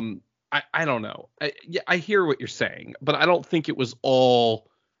 I don't know. I hear what you're saying, but I don't think it was all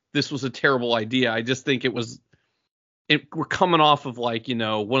this was a terrible idea. I just think we're coming off of like,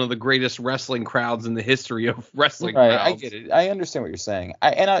 one of the greatest wrestling crowds in the history of wrestling crowds. I get it. I understand what you're saying.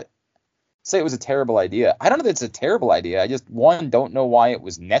 I say it was a terrible idea. I don't know that it's a terrible idea. I just, don't know why it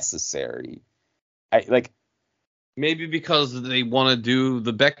was necessary. Maybe because they want to do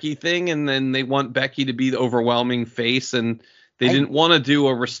the Becky thing and then they want Becky to be the overwhelming face and they didn't want to do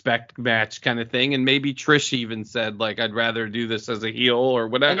a respect match kind of thing. And maybe Trish even said, like, I'd rather do this as a heel or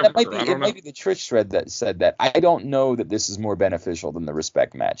whatever. And it might be the Trish thread that said that. I don't know that this is more beneficial than the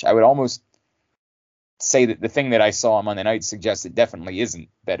respect match. I would almost say that the thing that I saw on Monday night suggests it definitely isn't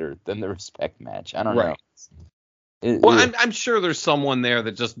better than the respect match. I don't know. I'm sure there's someone there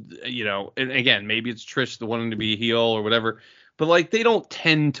that just, and again, maybe it's Trish the wanting to be a heel or whatever. But, like, they don't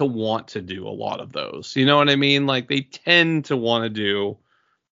tend to want to do a lot of those. You know what I mean? Like, they tend to want to do,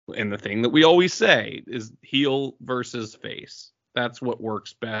 and the thing that we always say is heel versus face. That's what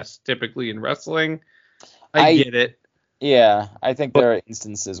works best, typically in wrestling. I get it. Yeah, I think there are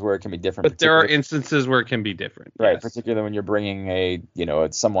instances where it can be different. But there are instances where it can be different. Right, yes. Particularly when you're bringing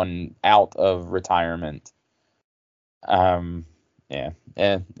someone out of retirement. And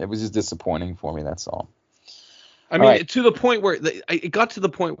it was just disappointing for me, that's all. I mean, to the point where it got to the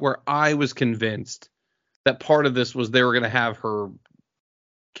point where I was convinced that part of this was they were going to have her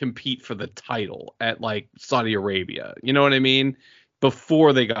compete for the title at like Saudi Arabia. You know what I mean?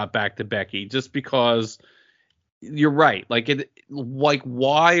 before they got back to Becky, just because you're right. Like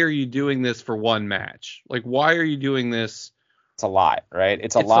why are you doing this for one match? Like, why are you doing this? It's a lot, right?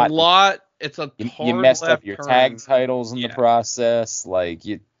 It's a lot. It's a you messed up your turn. tag titles in the process. Like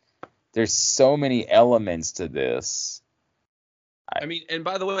there's so many elements to this. I mean, and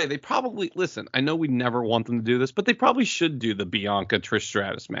by the way, they probably listen. I know we never want them to do this, but they probably should do the Bianca Trish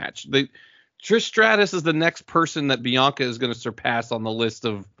Stratus match. Trish Stratus is the next person that Bianca is going to surpass on the list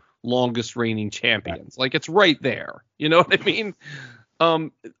of longest reigning champions. Like, it's right there. You know what I mean? I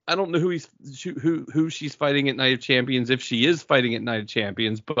don't know who she's fighting at Night of Champions, if she is fighting at Night of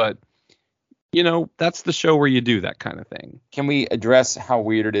Champions, but that's the show where you do that kind of thing. Can we address how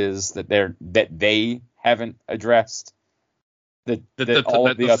weird it is that they haven't addressed the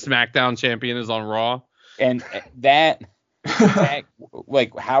SmackDown champion is on Raw? And that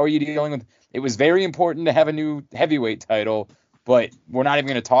like, how are you dealing with? It was very important to have a new heavyweight title, but we're not even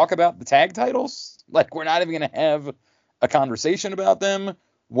going to talk about the tag titles. Like, we're not even going to have a conversation about them.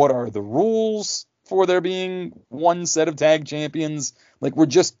 What are the rules for there being one set of tag champions? Like, we're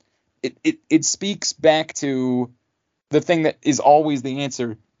just it speaks back to the thing that is always the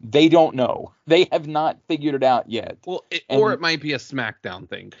answer. They don't know. They have not figured it out yet. Well, or it might be a SmackDown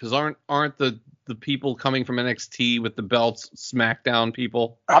thing, because aren't the people coming from NXT with the belts SmackDown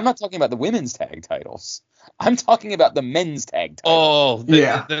people? I'm not talking about the women's tag titles. I'm talking about the men's tag titles.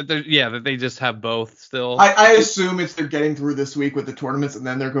 That they just have both still. I assume they're getting through this week with the tournaments, and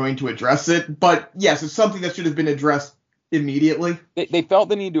then they're going to address it. But yes, it's something that should have been addressed immediately. They felt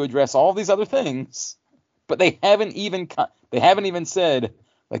the need to address all these other things, but they haven't even said,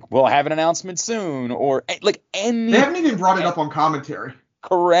 like, we'll have an announcement soon, or like any. They haven't even brought it up on commentary.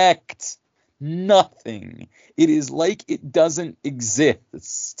 Correct. Nothing. It is like it doesn't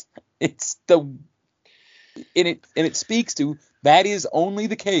exist. It speaks to that is only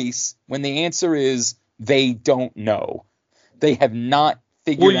the case when the answer is they don't know. They have not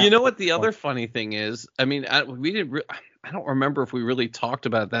figured out. Well, you know what the other funny thing is? I mean, I don't remember if we really talked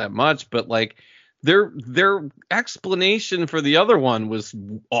about that much, but like their explanation for the other one was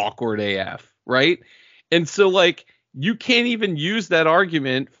awkward AF, right? And so like you can't even use that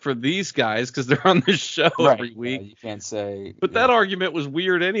argument for these guys because they're on the show every week. You can't say. But that argument was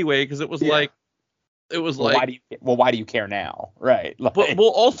weird anyway, because it was like. It was why do you care now? Right. Like, but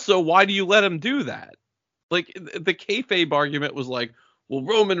also, why do you let him do that? Like, the kayfabe argument was like, well,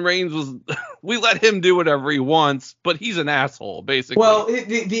 Roman Reigns we let him do whatever he wants, but he's an asshole, basically. Well,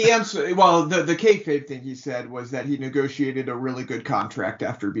 the answer, the kayfabe thing he said was that he negotiated a really good contract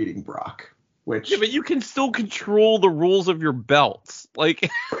after beating Brock. Which, yeah, but you can still control the rules of your belts. Like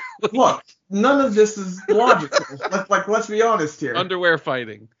look, none of this is logical. Let's be honest here. Underwear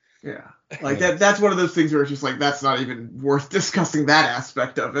fighting. Yeah. Like that's one of those things where it's just like, that's not even worth discussing that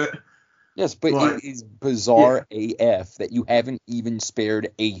aspect of it. Yes, but it is bizarre AF that you haven't even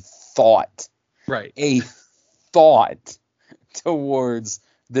spared a thought. Right. A thought towards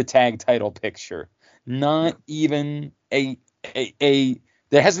the tag title picture. Not even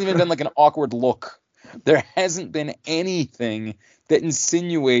there hasn't even been like an awkward look. There hasn't been anything that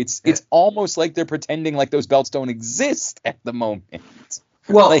insinuates. It's almost like they're pretending like those belts don't exist at the moment.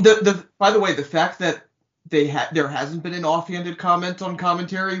 Well, by the way, the fact that there hasn't been an offhanded comment on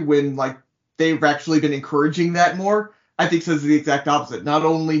commentary when like they've actually been encouraging that more, I think says the exact opposite. Not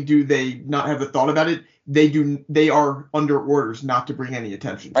only do they not have a thought about it, they are under orders not to bring any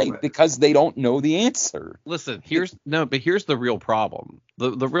attention to it. Right, because they don't know the answer. Listen, here's the real problem.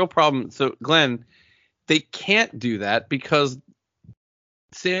 The real problem. So Glenn, they can't do that because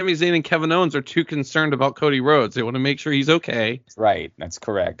Sami Zayn and Kevin Owens are too concerned about Cody Rhodes. They want to make sure he's okay. Right. That's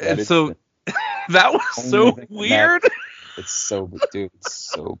correct. That was so weird. It's so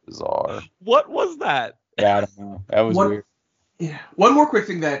bizarre. What was that? Yeah, I don't know. That was weird. Yeah. One more quick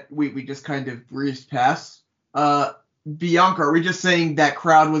thing that we just kind of breezed past. Bianca, are we just saying that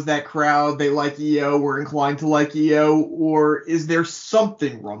crowd was that crowd? They like EO, we're inclined to like EO, or is there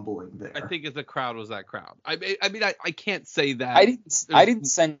something rumbling there? I think the crowd was that crowd. I mean, I can't say that. I didn't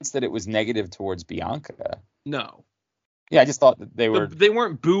sense that it was negative towards Bianca. No. Yeah, I just thought that they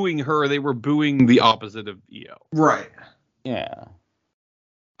weren't booing her. They were booing the opposite of EO. Right. Yeah.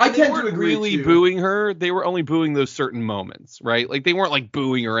 I tend to agree really too. Booing her. They were only booing those certain moments, right? Like they weren't like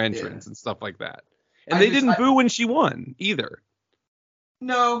booing her entrance and stuff like that. And they didn't boo when she won either.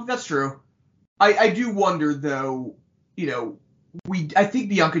 No, that's true. I do wonder though, I think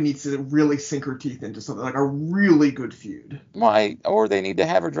Bianca needs to really sink her teeth into something like a really good feud. Why? Or they need to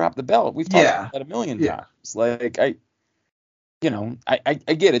have her drop the belt. We've talked about that a million times. Like I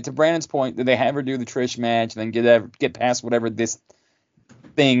get it. To Brandon's point, that they have her do the Trish match and then get past whatever this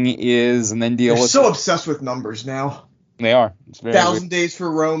thing is, and then deal They're with so it. obsessed with numbers now. They are. It's very 1,000 weird. days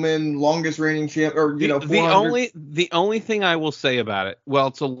for Roman, longest reigning champ, or The 400. the only thing I will say about it, well,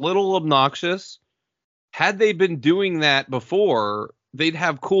 it's a little obnoxious. Had they been doing that before, they'd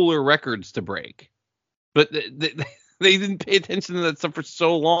have cooler records to break. But they didn't pay attention to that stuff for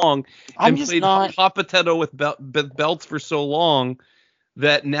so long and played hot potato with belts for so long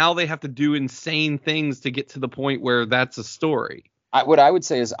that now they have to do insane things to get to the point where that's a story. What I would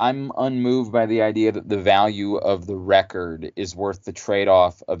say is I'm unmoved by the idea that the value of the record is worth the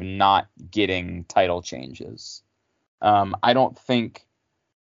trade-off of not getting title changes. I don't think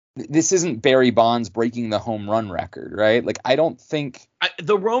this isn't Barry Bonds breaking the home run record, right? Like, I don't think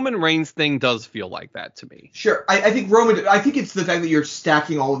the Roman Reigns thing does feel like that to me. Sure. I think it's the fact that you're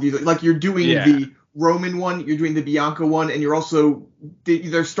stacking all of these. Like, you're doing the Roman one, you're doing the Bianca one, and you're also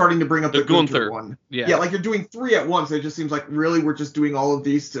they're starting to bring up the Gunther one. Yeah, like you're doing 3 at once. It just seems like really we're just doing all of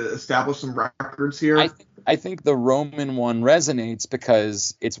these to establish some records here. I think the Roman one resonates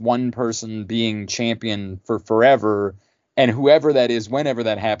because it's one person being champion for forever, and whoever that is, whenever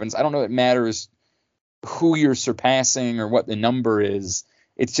that happens, I don't know. It matters who you're surpassing or what the number is.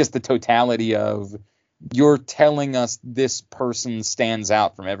 It's just the totality of you're telling us this person stands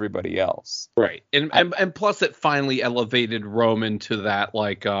out from everybody else. Right. And plus it finally elevated Roman to that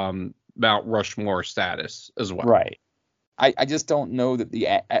like Mount Rushmore status as well. Right. I just don't know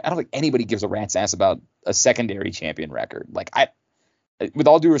that I don't think anybody gives a rat's ass about a secondary champion record. Like, with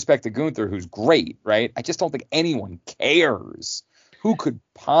all due respect to Gunther, who's great, right? I just don't think anyone cares. Who could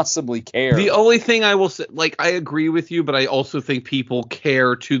possibly care? The only thing I will say, like, I agree with you, but I also think people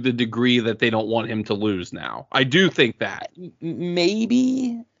care to the degree that they don't want him to lose now. I do think that.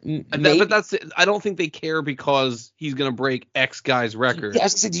 Maybe. But that's it. I don't think they care because he's going to break X guy's record. Yeah, I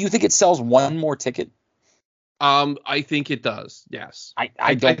was gonna say, do you think it sells one more ticket? I think it does. Yes.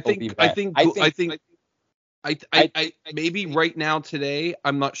 I don't believe that. I think maybe right now today,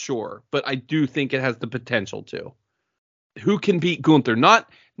 I'm not sure, but I do think it has the potential to. Who can beat Gunther? Not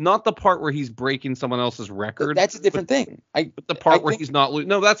the part where he's breaking someone else's record. That's a different thing. But the part where he's not losing.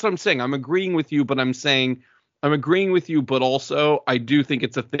 No, that's what I'm saying. I'm agreeing with you, but I'm agreeing with you, but also I do think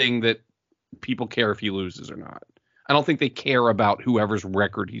it's a thing that people care if he loses or not. I don't think they care about whoever's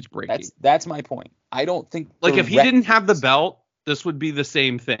record he's breaking. That's my point. I don't think like if he didn't have the belt, this would be the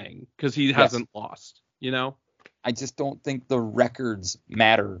same thing because he hasn't lost. You know. I just don't think the records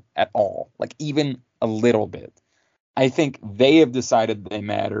matter at all. Like even a little bit. I think they have decided they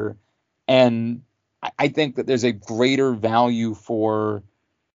matter, and I think that there's a greater value for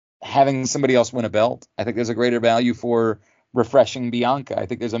having somebody else win a belt. I think there's a greater value for refreshing Bianca. I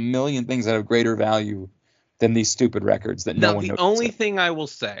think there's a million things that have greater value than these stupid records that no one knows. The only thing I will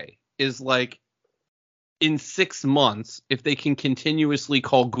say is, like, in 6 months, if they can continuously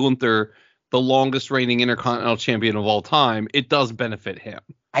call Gunther the longest reigning Intercontinental Champion of all time, it does benefit him.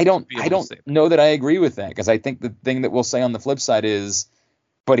 I don't know that I agree with that, because I think the thing that we'll say on the flip side is,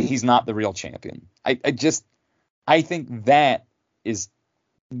 but he's not the real champion. I think that is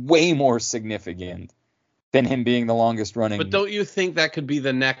way more significant than him being the longest running. But don't you think that could be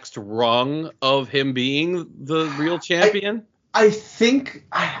the next rung of him being the real champion? I think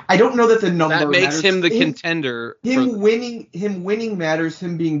I don't know that the number that makes matters. Him the contender. Winning matters.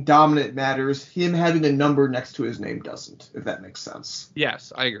 Him being dominant matters. Him having a number next to his name doesn't. If that makes sense.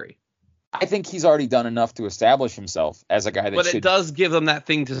 Yes, I agree. I think he's already done enough to establish himself as a guy that. But it does give them that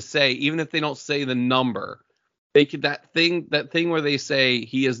thing to say, even if they don't say the number. They could that thing where they say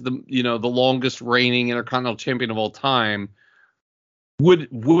he is the longest reigning Intercontinental Champion of all time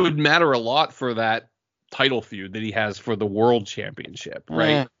would matter a lot for that title feud that he has for the World Championship,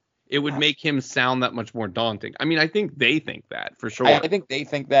 right? It would make him sound that much more daunting. I mean, I think they think that for sure. I think they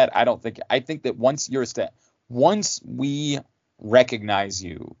think that. I think that once we recognize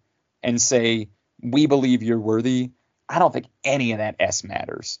you and say we believe you're worthy, I don't think any of that S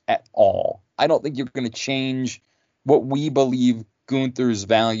matters at all. I don't think you're going to change what we believe Gunther's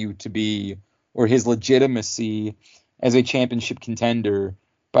value to be or his legitimacy as a championship contender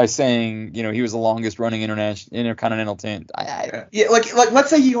by saying, he was the longest running intercontinental champ. Like let's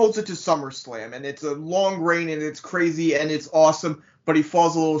say he holds it to SummerSlam and it's a long reign and it's crazy and it's awesome, but he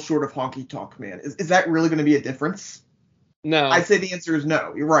falls a little short of Honky Tonk Man. Is that really going to be a difference? No. I'd say the answer is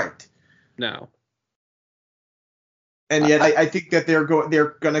no. You're right. No. And yet I think that they're going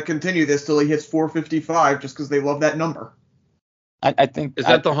to continue this till he hits 455 just because they love that number. I think is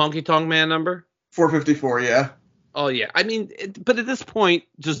that the Honky Tonk Man number? 454, yeah. Oh yeah, I mean, but at this point,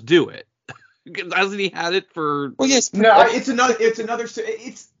 just do it. Hasn't he had it for? Well, yes. No, it's another.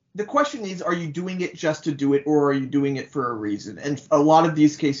 the question is, are you doing it just to do it, or are you doing it for a reason? And a lot of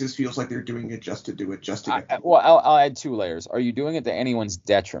these cases feels like they're doing it just to do it, just to get. I'll add 2 layers. Are you doing it to anyone's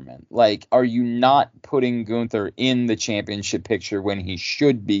detriment? Like, are you not putting Gunther in the championship picture when he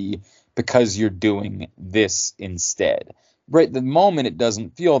should be because you're doing this instead? Right at the moment, it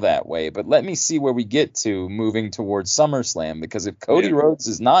doesn't feel that way, but let me see where we get to moving towards SummerSlam, because if Cody Rhodes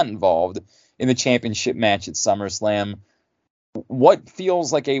is not involved in the championship match at SummerSlam, what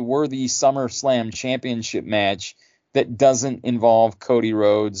feels like a worthy SummerSlam championship match that doesn't involve Cody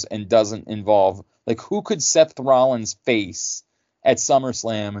Rhodes and doesn't involve, like, who could Seth Rollins face at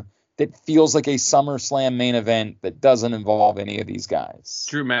SummerSlam that feels like a SummerSlam main event that doesn't involve any of these guys?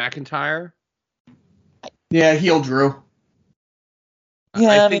 Drew McIntyre? Yeah, heel Drew.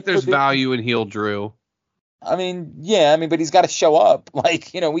 Yeah, I think there's value in heel Drew. I mean, but he's got to show up.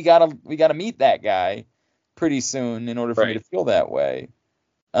 Like, we gotta meet that guy pretty soon in order for me to feel that way.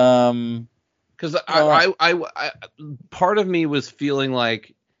 Because I part of me was feeling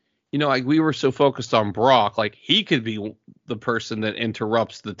like, like we were so focused on Brock, like he could be the person that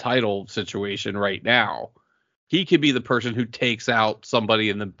interrupts the title situation right now. He could be the person who takes out somebody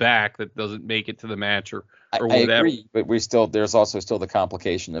in the back that doesn't make it to the match or whatever. I agree, but there's also still the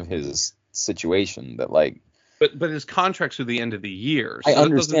complication of his situation that, like. But his contract's through the end of the year. So I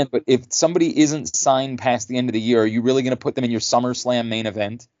understand, but if somebody isn't signed past the end of the year, are you really going to put them in your SummerSlam main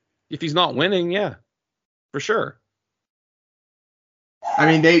event? If he's not winning, yeah, for sure. I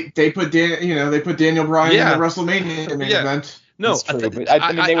mean, they put Daniel Bryan in the WrestleMania main event. No, that's true, but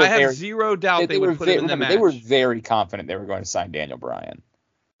I have zero doubt they would put him in the match. They were very confident they were going to sign Daniel Bryan.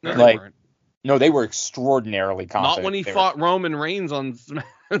 No, they weren't. No, they were extraordinarily confident. Not when he fought Roman Reigns on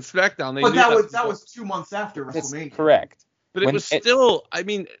SmackDown. But that was 2 months after WrestleMania. That's correct. But it was still, I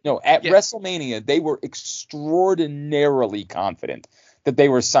mean... No, at WrestleMania, they were extraordinarily confident that they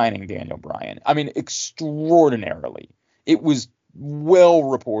were signing Daniel Bryan. I mean, extraordinarily. It was well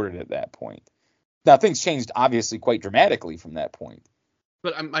reported at that point. Now, things changed, obviously, quite dramatically from that point.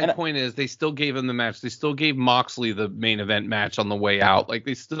 But my point is, they still gave him the match. They still gave Moxley the main event match on the way out. Like,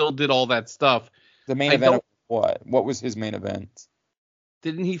 they still did all that stuff. The main event of what? What was his main event?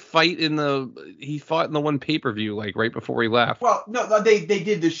 Didn't he fight he fought in the one pay-per-view, like, right before he left? Well, no, they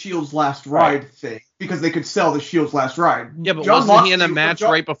did the Shield's Last Ride thing because they could sell the Shield's Last Ride. Yeah, but wasn't he in a match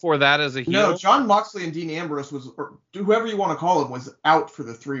right before that as a heel? No, Jon Moxley and Dean Ambrose or whoever you want to call him, was out for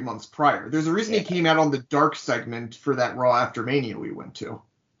the 3 months prior. There's a reason he came out on the Dark segment for that Raw After Mania we went to.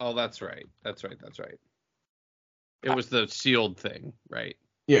 Oh, that's right. It was the Shield thing, right?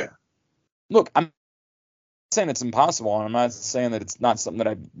 Yeah. Look, I'm saying it's impossible, and I'm not saying that it's not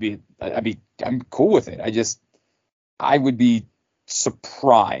something that I'm cool with it. I would be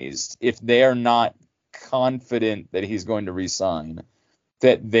surprised if they're not confident that he's going to resign,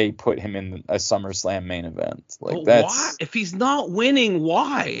 that they put him in a SummerSlam main event. Like, that's why? If he's not winning,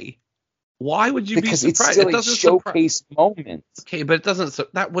 why? Why would you be surprised? Because it's still a showcase moment. Okay, but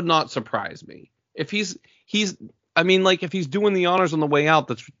that would not surprise me. If he's if he's doing the honors on the way out,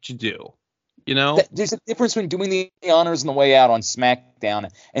 that's what you do. There's a difference between doing the honors on the way out on SmackDown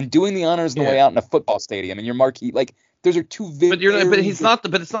and doing the honors on the way out in a football stadium and your marquee. Like, those are two very. But he's not.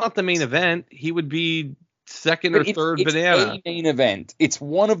 But it's not the main event. He would be second or third banana. It's a main event. It's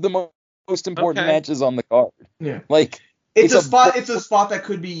one of the most important matches on the card. Yeah. Like, it's a spot that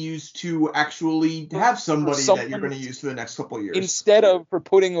could be used to actually have somebody that you're going to use for the next couple of years. Instead of for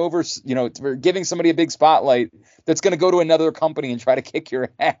putting over, for giving somebody a big spotlight that's going to go to another company and try to kick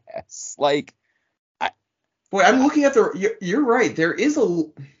your ass. Like, I'm looking at you're right. There is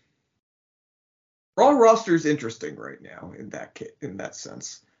Raw roster is interesting right now in that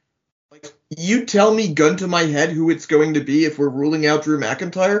sense. Like, you tell me gun to my head who it's going to be if we're ruling out Drew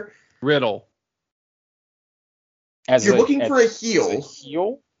McIntyre. Riddle. You're looking for a heel.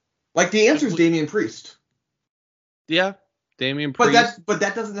 Like, the answer is Damian Priest. Yeah, Damian Priest. But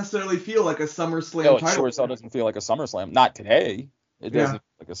that doesn't necessarily feel like a SummerSlam title. Sure as hell doesn't feel like a SummerSlam. Not today. It doesn't feel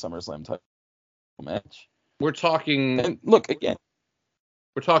like a SummerSlam title match. We're talking. And look again.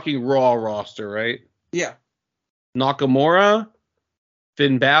 We're talking Raw roster, right? Yeah. Nakamura,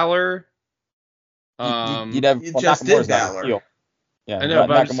 Finn Balor. You just did Balor. Yeah, I know,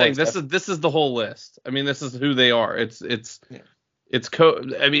 but I'm just saying this is the whole list. I mean, this is who they are. I'm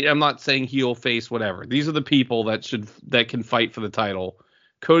not saying heel, face, whatever. These are the people that can fight for the title.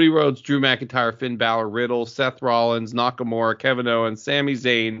 Cody Rhodes, Drew McIntyre, Finn Balor, Riddle, Seth Rollins, Nakamura, Kevin Owens, Sami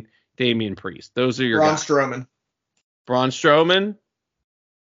Zayn, Damian Priest. Those are your guys. Braun Strowman.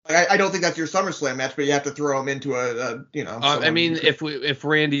 I don't think that's your SummerSlam match, but you have to throw him into if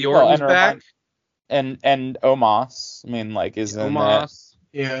Randy Orton's back. And Omos, I mean, like, is in that.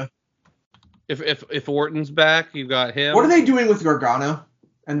 Yeah. If Orton's back, you got him. What are they doing with Gargano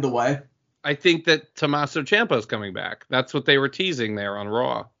and The Way? I think that Tommaso Ciampa's coming back. That's what they were teasing there on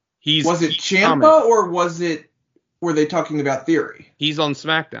Raw. Was it Ciampa or were they talking about Theory? He's on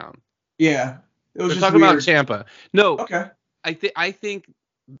SmackDown. Yeah. It was They're just talking weird. about Ciampa. No. Okay. I think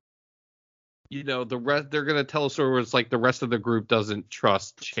the rest, they're gonna tell us where it's like the rest of the group doesn't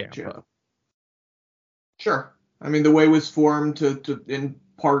trust Ciampa. Sure. I mean, The Way was formed to in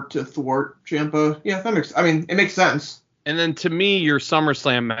part to thwart Ciampa. Yeah, it makes sense. And then to me, your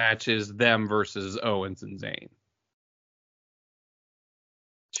SummerSlam match is them versus Owens and Zayn.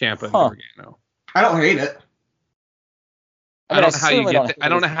 Ciampa and Gargano. I don't hate it. I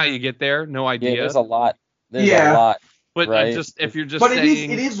don't know how you get there. No idea. Yeah, there's a lot. There's a lot. But right? if you're just but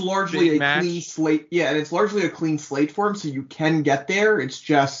saying it is largely a clean slate. Yeah, and it's largely a clean slate for him, so you can get there. It's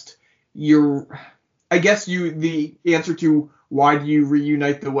just I guess the answer to why do you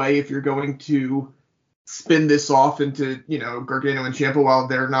reunite The Way if you're going to spin this off into, Gargano and Ciampa while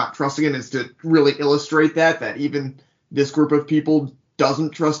they're not trusting him is to really illustrate that even this group of people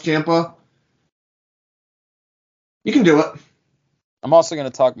doesn't trust Ciampa. You can do it. I'm also going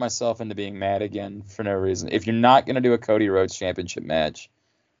to talk myself into being mad again for no reason. If you're not going to do a Cody Rhodes championship match,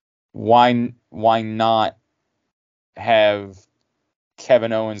 why not have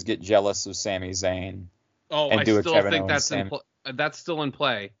Kevin Owens get jealous of Sami Zayn? Oh, I still think that's still in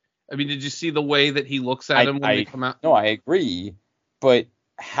play. I mean, did you see the way that he looks at him when they come out? No, I agree. But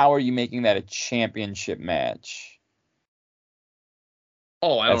how are you making that a championship match?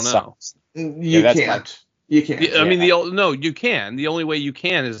 Oh, I don't know. You can't. You can't. I mean, you can. The only way you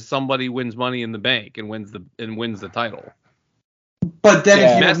can is somebody wins Money in the Bank and wins the title. But then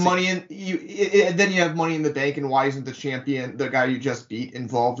if you have money then you have Money in the Bank, and why isn't the champion, the guy you just beat,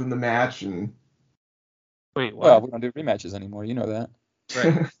 involved in the match? And wait, what? Well, we don't do rematches anymore. You know that,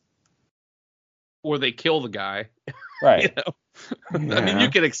 right? Or they kill the guy, right? Yeah. I mean, you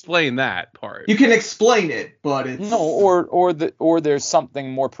can explain that part. You can explain it, but it's or there's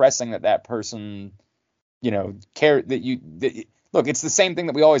something more pressing that person. Care that look, it's the same thing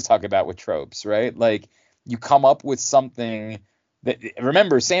that we always talk about with tropes, right? Like, you come up with something that,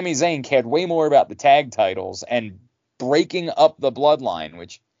 remember, Sami Zayn cared way more about the tag titles and breaking up the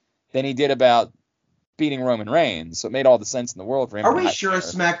bloodline, than he did about beating Roman Reigns. So it made all the sense in the world for him. Are we sure a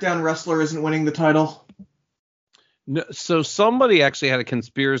SmackDown wrestler isn't winning the title? No, so somebody actually had a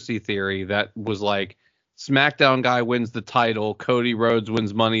conspiracy theory that was like, SmackDown guy wins the title, Cody Rhodes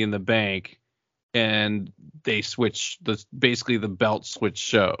wins Money in the Bank, and they basically the belt switch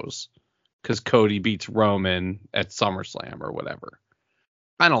shows because Cody beats Roman at SummerSlam or whatever.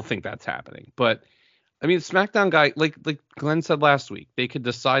 I don't think that's happening, but I mean, SmackDown guy, like Glenn said last week, they could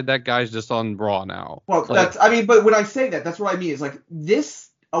decide that guy's just on Raw now. Well, but when I say that, that's what I mean. Is like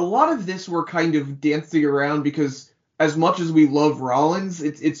a lot of this we're kind of dancing around because as much as we love Rollins,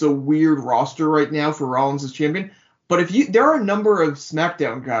 it's a weird roster right now for Rollins as champion. But there are a number of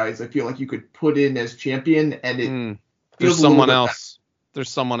SmackDown guys I feel like you could put in as champion, and it there's someone else. There's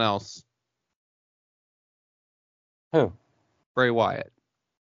someone else. Who? Bray Wyatt.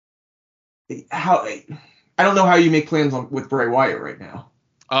 I don't know how you make plans with Bray Wyatt right now.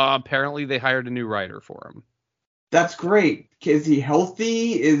 Apparently they hired a new writer for him. That's great. Is he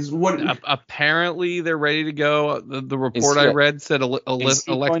healthy? Apparently they're ready to go. The report I read said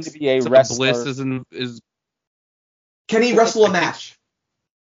Alexa Bliss is. Can he wrestle a match?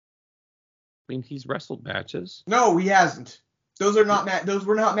 I mean, he's wrestled matches. No, he hasn't. Those were not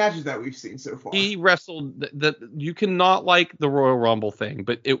matches that we've seen so far. He wrestled you cannot like the Royal Rumble thing,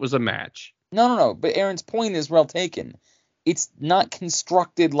 but it was a match. No. But Aaron's point is well taken. It's not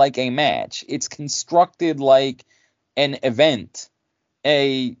constructed like a match. It's constructed like an event.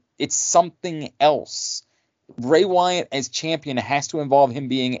 It's something else. Bray Wyatt as champion has to involve him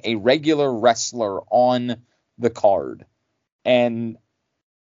being a regular wrestler on the card. And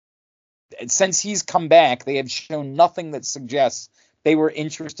since he's come back, they have shown nothing that suggests they were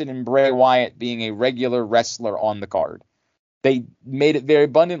interested in Bray Wyatt being a regular wrestler on the card. They made it very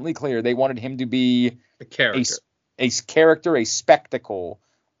abundantly clear they wanted him to be a character, a spectacle,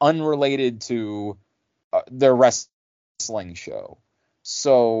 unrelated to their wrestling show.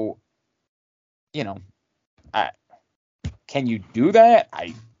 So, can you do that?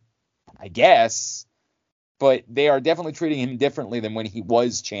 I guess. But they are definitely treating him differently than when he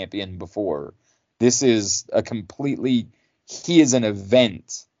was champion before. This is he is an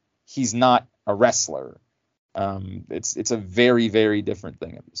event. He's not a wrestler. It's a very, very different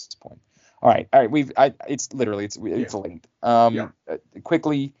thing at this point. All right. It's late.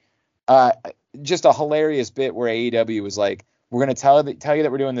 Quickly, just a hilarious bit where AEW was like, We're going to tell you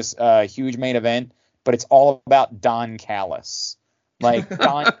that we're doing this huge main event, but it's all about Don Callis. Like,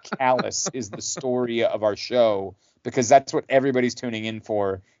 Don Callis is the story of our show, because that's what everybody's tuning in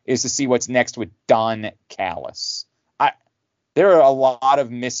for, is to see what's next with Don Callis. There are a lot of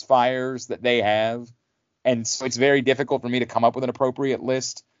misfires that they have, and so it's very difficult for me to come up with an appropriate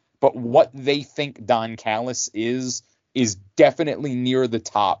list. But what they think Don Callis is definitely near the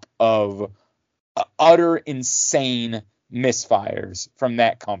top of utter insane misfires from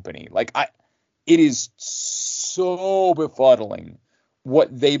that company. Like, it is so befuddling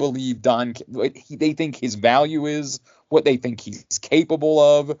what they believe what they think his value is, what they think he's capable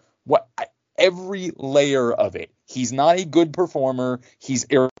of, every layer of it. He's not a good performer. He's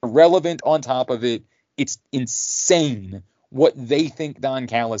irrelevant on top of it. It's insane what they think Don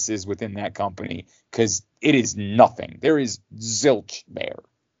Callis is within that company, because it is nothing. There is zilch there.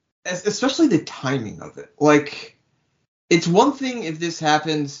 Especially the timing of it. Like, it's one thing if this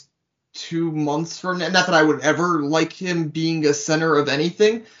happens 2 months from now. Not that I would ever like him being a center of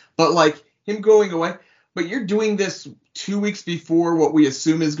anything, but like him going away. But you're doing this 2 weeks before what we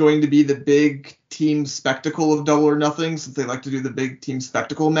assume is going to be the big team spectacle of Double or Nothing, since they like to do the big team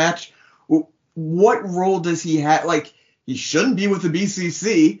spectacle match. What role does he have? Like, he shouldn't be with the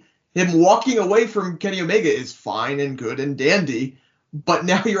BCC. Him walking away from Kenny Omega is fine and good and dandy, but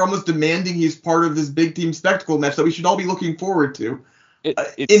now you're almost demanding he's part of this big team spectacle match that we should all be looking forward to.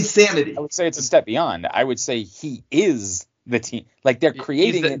 It's insanity. I would say it's a step beyond. I would say he is the team. Like, they're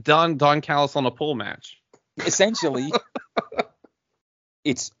creating it. Don Callis on a pool match. Essentially,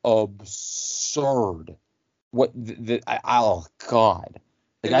 it's absurd. What oh God!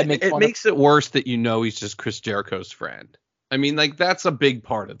 Like, it makes it worse that he's just Chris Jericho's friend. I mean, like, that's a big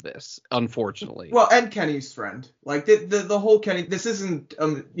part of this, unfortunately. Well, and Kenny's friend. Like, the whole Kenny. This isn't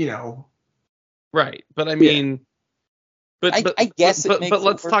Right, but I mean. Yeah. But I guess it makes but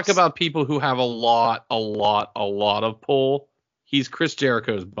let's talk about people who have a lot of pull. He's Chris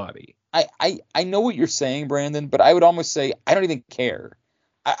Jericho's buddy. I know what you're saying, Brandon, but I would almost say I don't even care.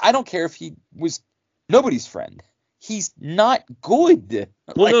 I don't care if he was nobody's friend. He's not good.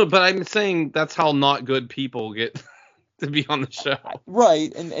 Well, no, but I'm saying that's how not good people get to be on the show.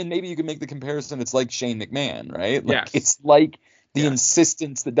 Right, and maybe you can make the comparison. It's like Shane McMahon, right? Like, yes. It's like the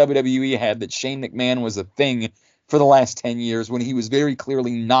insistence that WWE had that Shane McMahon was a thing for the last 10 years when he was very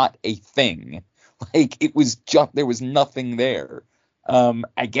clearly not a thing. Like, it was just, there was nothing there.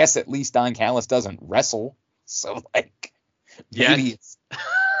 I guess at least Don Callis doesn't wrestle. So, like, maybe it's,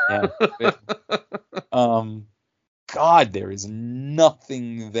 God, there is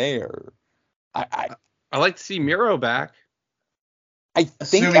nothing there. I like to see Miro back. I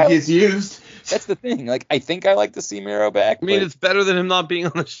think assuming he's used. That's the thing. Like, I think I like to see Miro back. I mean, it's better than him not being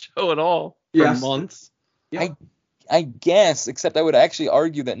on the show at all for months. Yep. I guess, except I would actually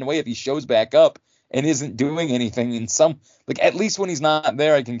argue that in a way, if he shows back up and isn't doing anything in some, like, at least when he's not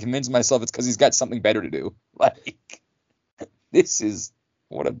there, I can convince myself it's because he's got something better to do. Like, this is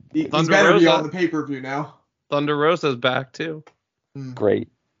what a he's better to be on the pay-per-view now. Thunder Rosa's back too. Great.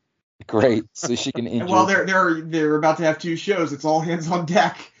 So she can enjoy. Well, they're about to have 2 shows. It's all hands on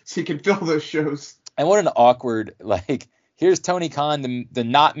deck, so you can fill those shows. And what an awkward, like, here's Tony Khan to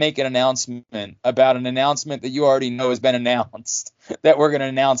not make an announcement about an announcement that you already know has been announced that we're going to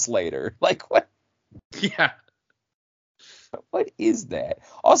announce later. Like, what? Yeah. What is that?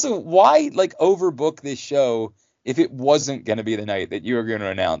 Also, why, like, overbook this show if it wasn't going to be the night that you were going to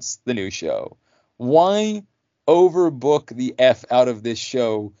announce the new show? Why overbook the F out of this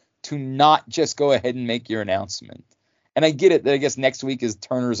show to not just go ahead and make your announcement? And I get it that I guess next week is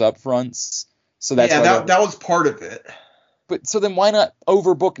Turner's Upfronts. So that's that was part of it. But so then why not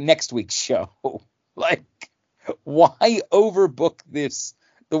overbook next week's show? Like, why overbook this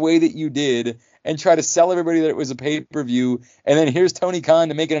the way that you did and try to sell everybody that it was a pay-per-view, and then here's Tony Khan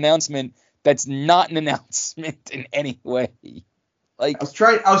to make an announcement that's not an announcement in any way? Like, I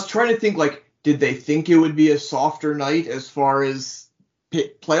was trying to think, like, did they think it would be a softer night as far as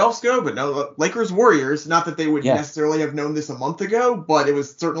playoffs go? But no, Lakers Warriors, not that they would necessarily have known this a month ago, but it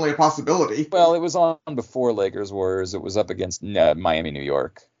was certainly a possibility. Well, it was on before Lakers Warriors. It was up against Miami, New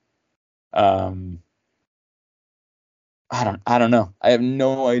York. I don't know. I have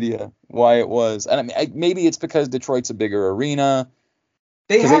no idea why it was. And I mean, maybe it's because Detroit's a bigger arena.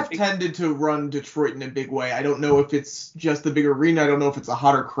 They have tended to run Detroit in a big way. I don't know if it's just the big arena. I don't know if it's a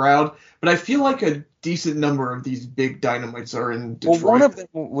hotter crowd. But I feel like a decent number of these big dynamites are in Detroit. Well, one of them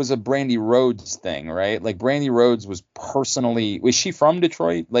was a Brandy Rhodes thing, right? Like, Brandy Rhodes was she from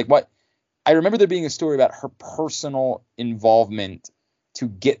Detroit? Like, what? I remember there being a story about her personal involvement to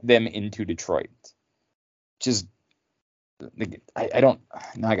get them into Detroit. Which is I don't.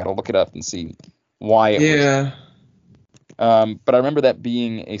 Now I got to look it up and see why it Yeah. was. But I remember that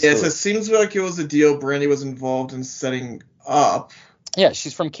being a. Yes, it seems like it was a deal Brandy was involved in setting up. Yeah,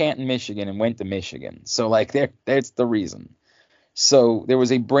 she's from Canton, Michigan, and went to Michigan. So like, that's the reason. So there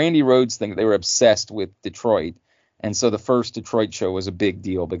was a Brandy Rhodes thing. They were obsessed with Detroit, and so the first Detroit show was a big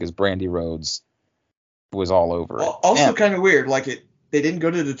deal because Brandy Rhodes was all over it. Also, kind of weird. Like they didn't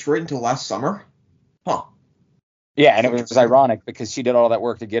go to Detroit until last summer. Huh. Yeah, and it was ironic because she did all that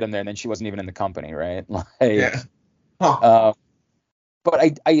work to get him there, and then she wasn't even in the company, right? Like, yeah. Huh.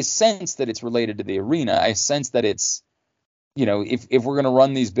 But I sense that it's related to the arena. I sense that it's, if we're gonna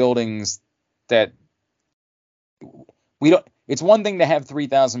run these buildings, that we don't. It's one thing to have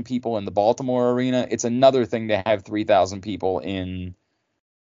 3,000 people in the Baltimore arena. It's another thing to have 3,000 people in,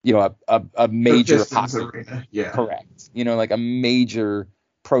 a major hockey arena. Yeah. Correct. Like a major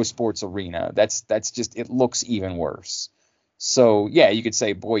pro sports arena. That's just, it looks even worse. So yeah, you could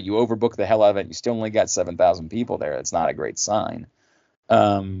say, boy, you overbook the hell out of it. You still only got 7,000 people there. It's not a great sign.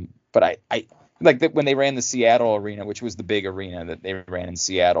 But I like that when they ran the Seattle arena, which was the big arena that they ran in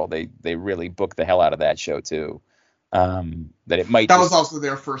Seattle, they really booked the hell out of that show too. That was also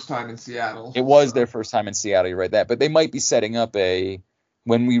their first time in Seattle. It was their first time in Seattle, you're right, but they might be setting up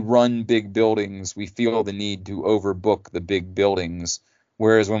when we run big buildings, we feel the need to overbook the big buildings,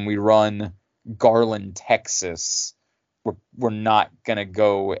 whereas when we run Garland, Texas, we're not gonna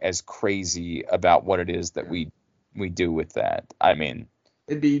go as crazy about what it is that we do with that. I mean,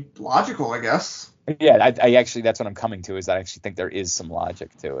 it'd be logical, I guess. Yeah, I actually, that's what I'm coming to, is I actually think there is some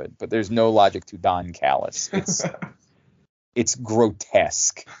logic to it, but there's no logic to Don Callis. It's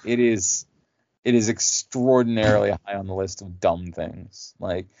grotesque. It is extraordinarily high on the list of dumb things.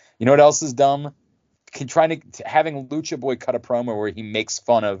 Like, you know what else is dumb? Having Lucha Boy cut a promo where he makes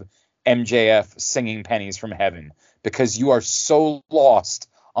fun of MJF singing Pennies from Heaven, because you are so lost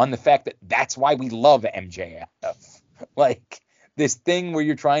on the fact that that's why we love MJF. Like, this thing where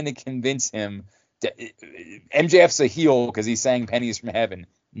you're trying to convince him MJF's a heel because he sang Pennies from Heaven.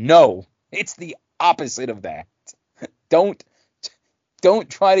 No, it's the opposite of that. Don't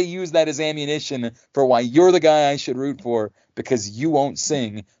try to use that as ammunition for why you're the guy I should root for, because you won't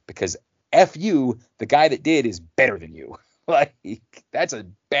sing, because F you, the guy that did is better than you. Like, that's a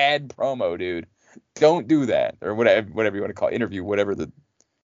bad promo, dude. Don't do that. Or whatever you want to call it, interview, whatever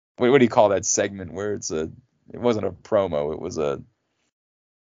what do you call that segment where it wasn't a promo, it was the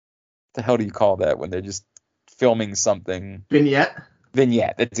hell do you call that when they're just filming something? Vignette.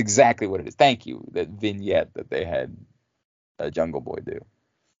 That's exactly what it is. Thank you. That vignette that they had Jungle Boy do.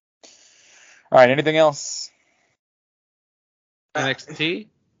 All right. Anything else? NXT?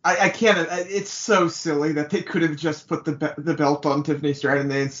 I can't. It's so silly that they could have just put the belt on Tiffany Stratton.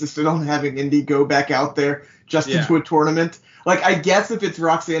 They insisted on having Indy go back out there just into a tournament. Like, I guess if it's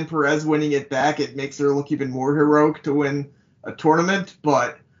Roxanne Perez winning it back, it makes her look even more heroic to win a tournament.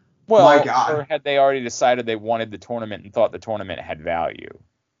 But my God, or had they already decided they wanted the tournament and thought the tournament had value?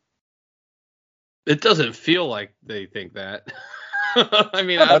 It doesn't feel like they think that. I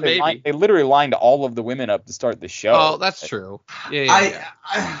mean, maybe. They literally lined all of the women up to start the show. Oh, that's true. Yeah.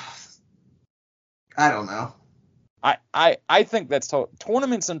 I don't know. I think that's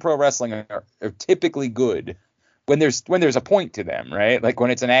tournaments in pro wrestling are typically good when there's a point to them, right? Like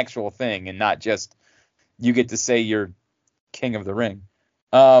when it's an actual thing and not just you get to say you're king of the ring.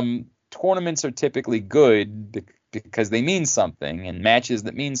 Tournaments are typically good because they mean something, and matches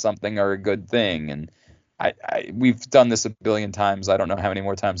that mean something are a good thing. And we've done this a billion times. I don't know how many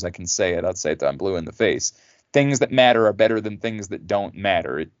more times I can say it. I'll say it till I'm blue in the face. Things that matter are better than things that don't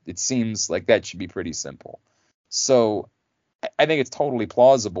matter. It seems like that should be pretty simple. So I think it's totally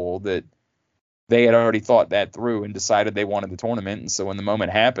plausible that they had already thought that through and decided they wanted the tournament. And so when the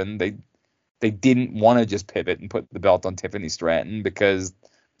moment happened, they didn't want to just pivot and put the belt on Tiffany Stratton because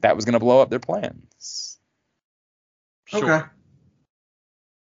that was going to blow up their plans. Sure.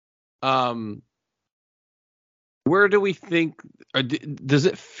 Okay. Where do we think? Does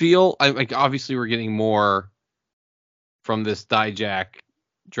it feel like obviously we're getting more from this Dijak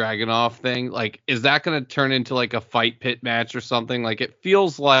Dragunov thing? Like, is that going to turn into like a fight pit match or something? Like, it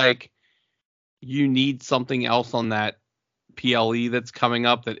feels like you need something else on that PLE that's coming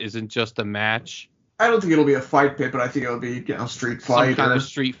up that isn't just a match. I don't think it'll be a fight pit, but I think it'll be street fight. Some kind of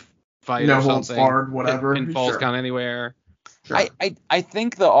street fight no or something. holds barred, whatever. Pinfall's gone anywhere. Sure. I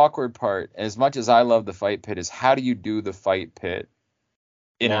think the awkward part, as much as I love the fight pit, is how do you do the fight pit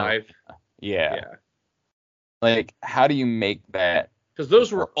live? Yeah. Like, how do you make that? Because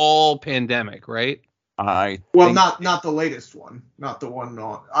those were all pandemic, right? Not the latest one, not the one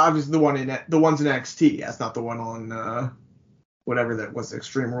on obviously the ones in NXT. Yes, not the one on whatever that was,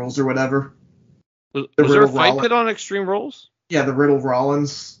 Extreme Rules or whatever. Was there a fight pit on Extreme Rules? Yeah, the Riddle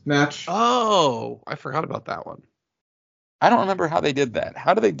Rollins match. Oh, I forgot about that one. I don't remember how they did that.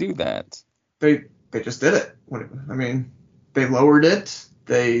 How do they do that? They just did it. I mean, they lowered it.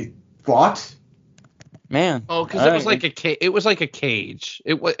 They fought. Man. Oh, because it was like it was like a cage.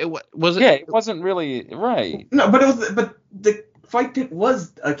 It wasn't. Yeah, it wasn't really right. No, but the fight pit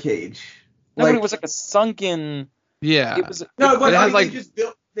was a cage. No, but it was like a sunken. Yeah. It was. No, but I mean, like,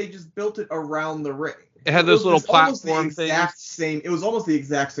 they just built it around the ring. It had those little platform things. It was almost the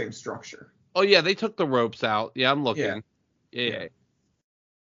exact same structure. Oh yeah, they took the ropes out. Yeah, I'm looking. Yeah.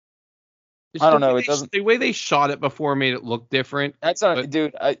 I don't know. It doesn't. The way they shot it before made it look different. That's not,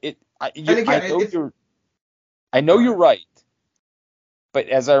 dude. I know Sorry. you're right. But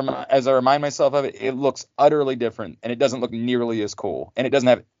as I remind myself of it, it looks utterly different, and it doesn't look nearly as cool, and it doesn't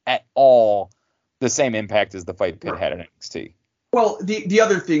have at all the same impact as the fight pit had in NXT. Well, the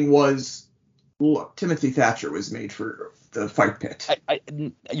other thing was, look, Timothy Thatcher was made for the fight pit.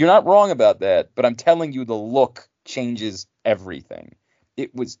 You're not wrong about that, but I'm telling you, the look changes everything.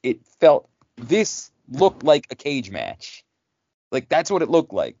 This looked like a cage match. Like, that's what it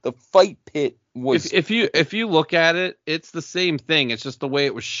looked like. The fight pit was. If you look at it, it's the same thing. It's just the way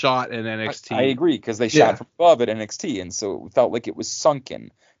it was shot in NXT. I agree, because they shot from above at NXT, and so it felt like it was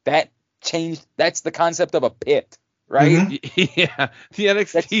sunken. That changed. That's the concept of a pit, right? Mm-hmm. Yeah, the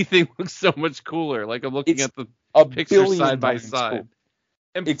NXT thing looks so much cooler. Like, I'm looking at the pictures side by side. Cool.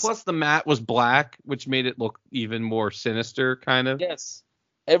 And plus the mat was black, which made it look even more sinister, kind of. Yes.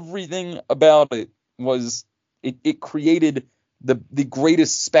 Everything about it was it created the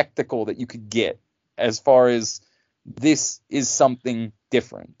greatest spectacle that you could get, as far as this is something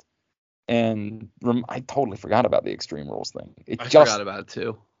different. And I totally forgot about the Extreme Rules thing. I forgot about it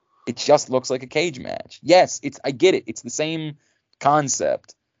too. It just looks like a cage match. Yes, I get it. It's the same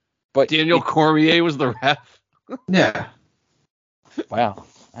concept. But Daniel Cormier was the ref. Yeah. Wow.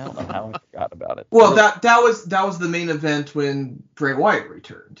 I don't know how I forgot about it. Well, that was the main event when Bray Wyatt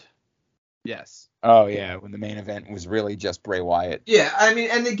returned. Yes. Oh yeah, when the main event was really just Bray Wyatt. Yeah, I mean,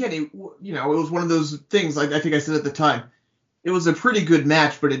 and again, it was one of those things. Like, I think I said at the time, it was a pretty good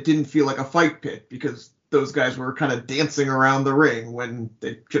match, but it didn't feel like a fight pit because those guys were kind of dancing around the ring when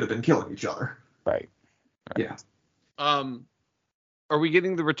they should have been killing each other. Right. Yeah. Are we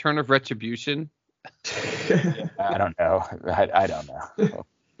getting the return of Retribution? I don't know. I don't know. I don't know.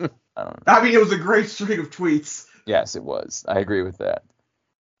 I mean, it was a great string of tweets. Yes, it was. I agree with that.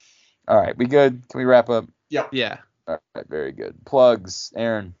 All right, we good? Can we wrap up? Yep. Yeah. All right, very good. Plugs,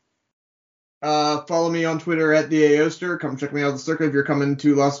 Aaron. Follow me on Twitter at the Aoster. Come check me out at the circuit if you're coming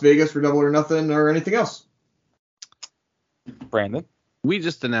to Las Vegas for Double or Nothing or anything else. Brandon. We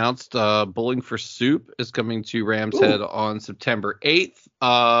just announced Bowling for Soup is coming to Ram's Head on September 8th.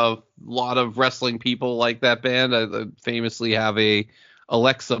 A lot of wrestling people like that band. I famously have a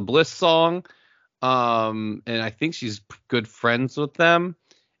Alexa Bliss song, and I think she's good friends with them.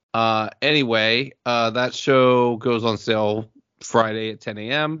 Anyway, that show goes on sale Friday at 10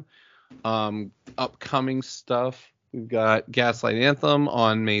 a.m. Upcoming stuff, we've got Gaslight Anthem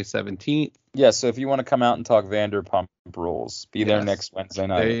on May 17th. Yeah, so if you want to come out and talk Vanderpump Rules, be there next Wednesday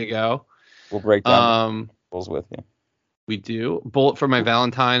night. There you go. We'll break down rules with you. We do. Bullet for My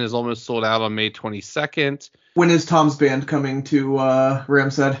Valentine is almost sold out on May 22nd. When is Tom's band coming to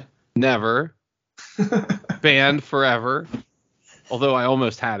Ram's Head? Never. Banned forever. Although I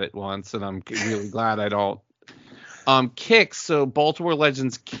almost had it once, and I'm really glad I don't. Kicks. So Baltimore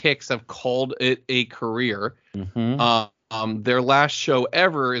Legends Kicks have called it a career. Mm-hmm. Their last show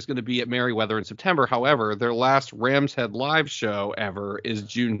ever is going to be at Merriweather in September. However, their last Ram's Head live show ever is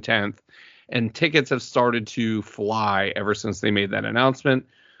June 10th. And tickets have started to fly ever since they made that announcement.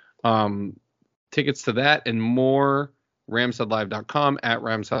 Tickets to that and more, ramsheadlive.com, at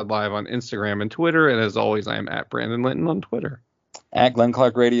ramsheadlive on Instagram and Twitter. And as always, I am at Brandon Linton on Twitter. At Glenn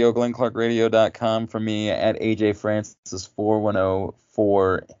Clark Radio, glennclarkradio.com for me, at AJ Francis 410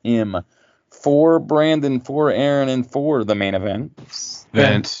 for him. For Brandon, for Aaron, and for the main event.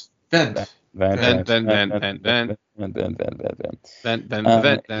 Vent. AJ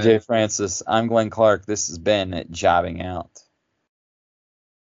Francis, I'm Glenn Clark. This has been Jobbing Out.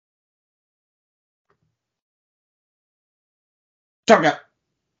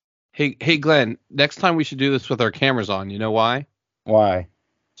 Hey Glenn, next time we should do this with our cameras on. You know why? Why?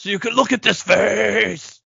 So you can look at this face.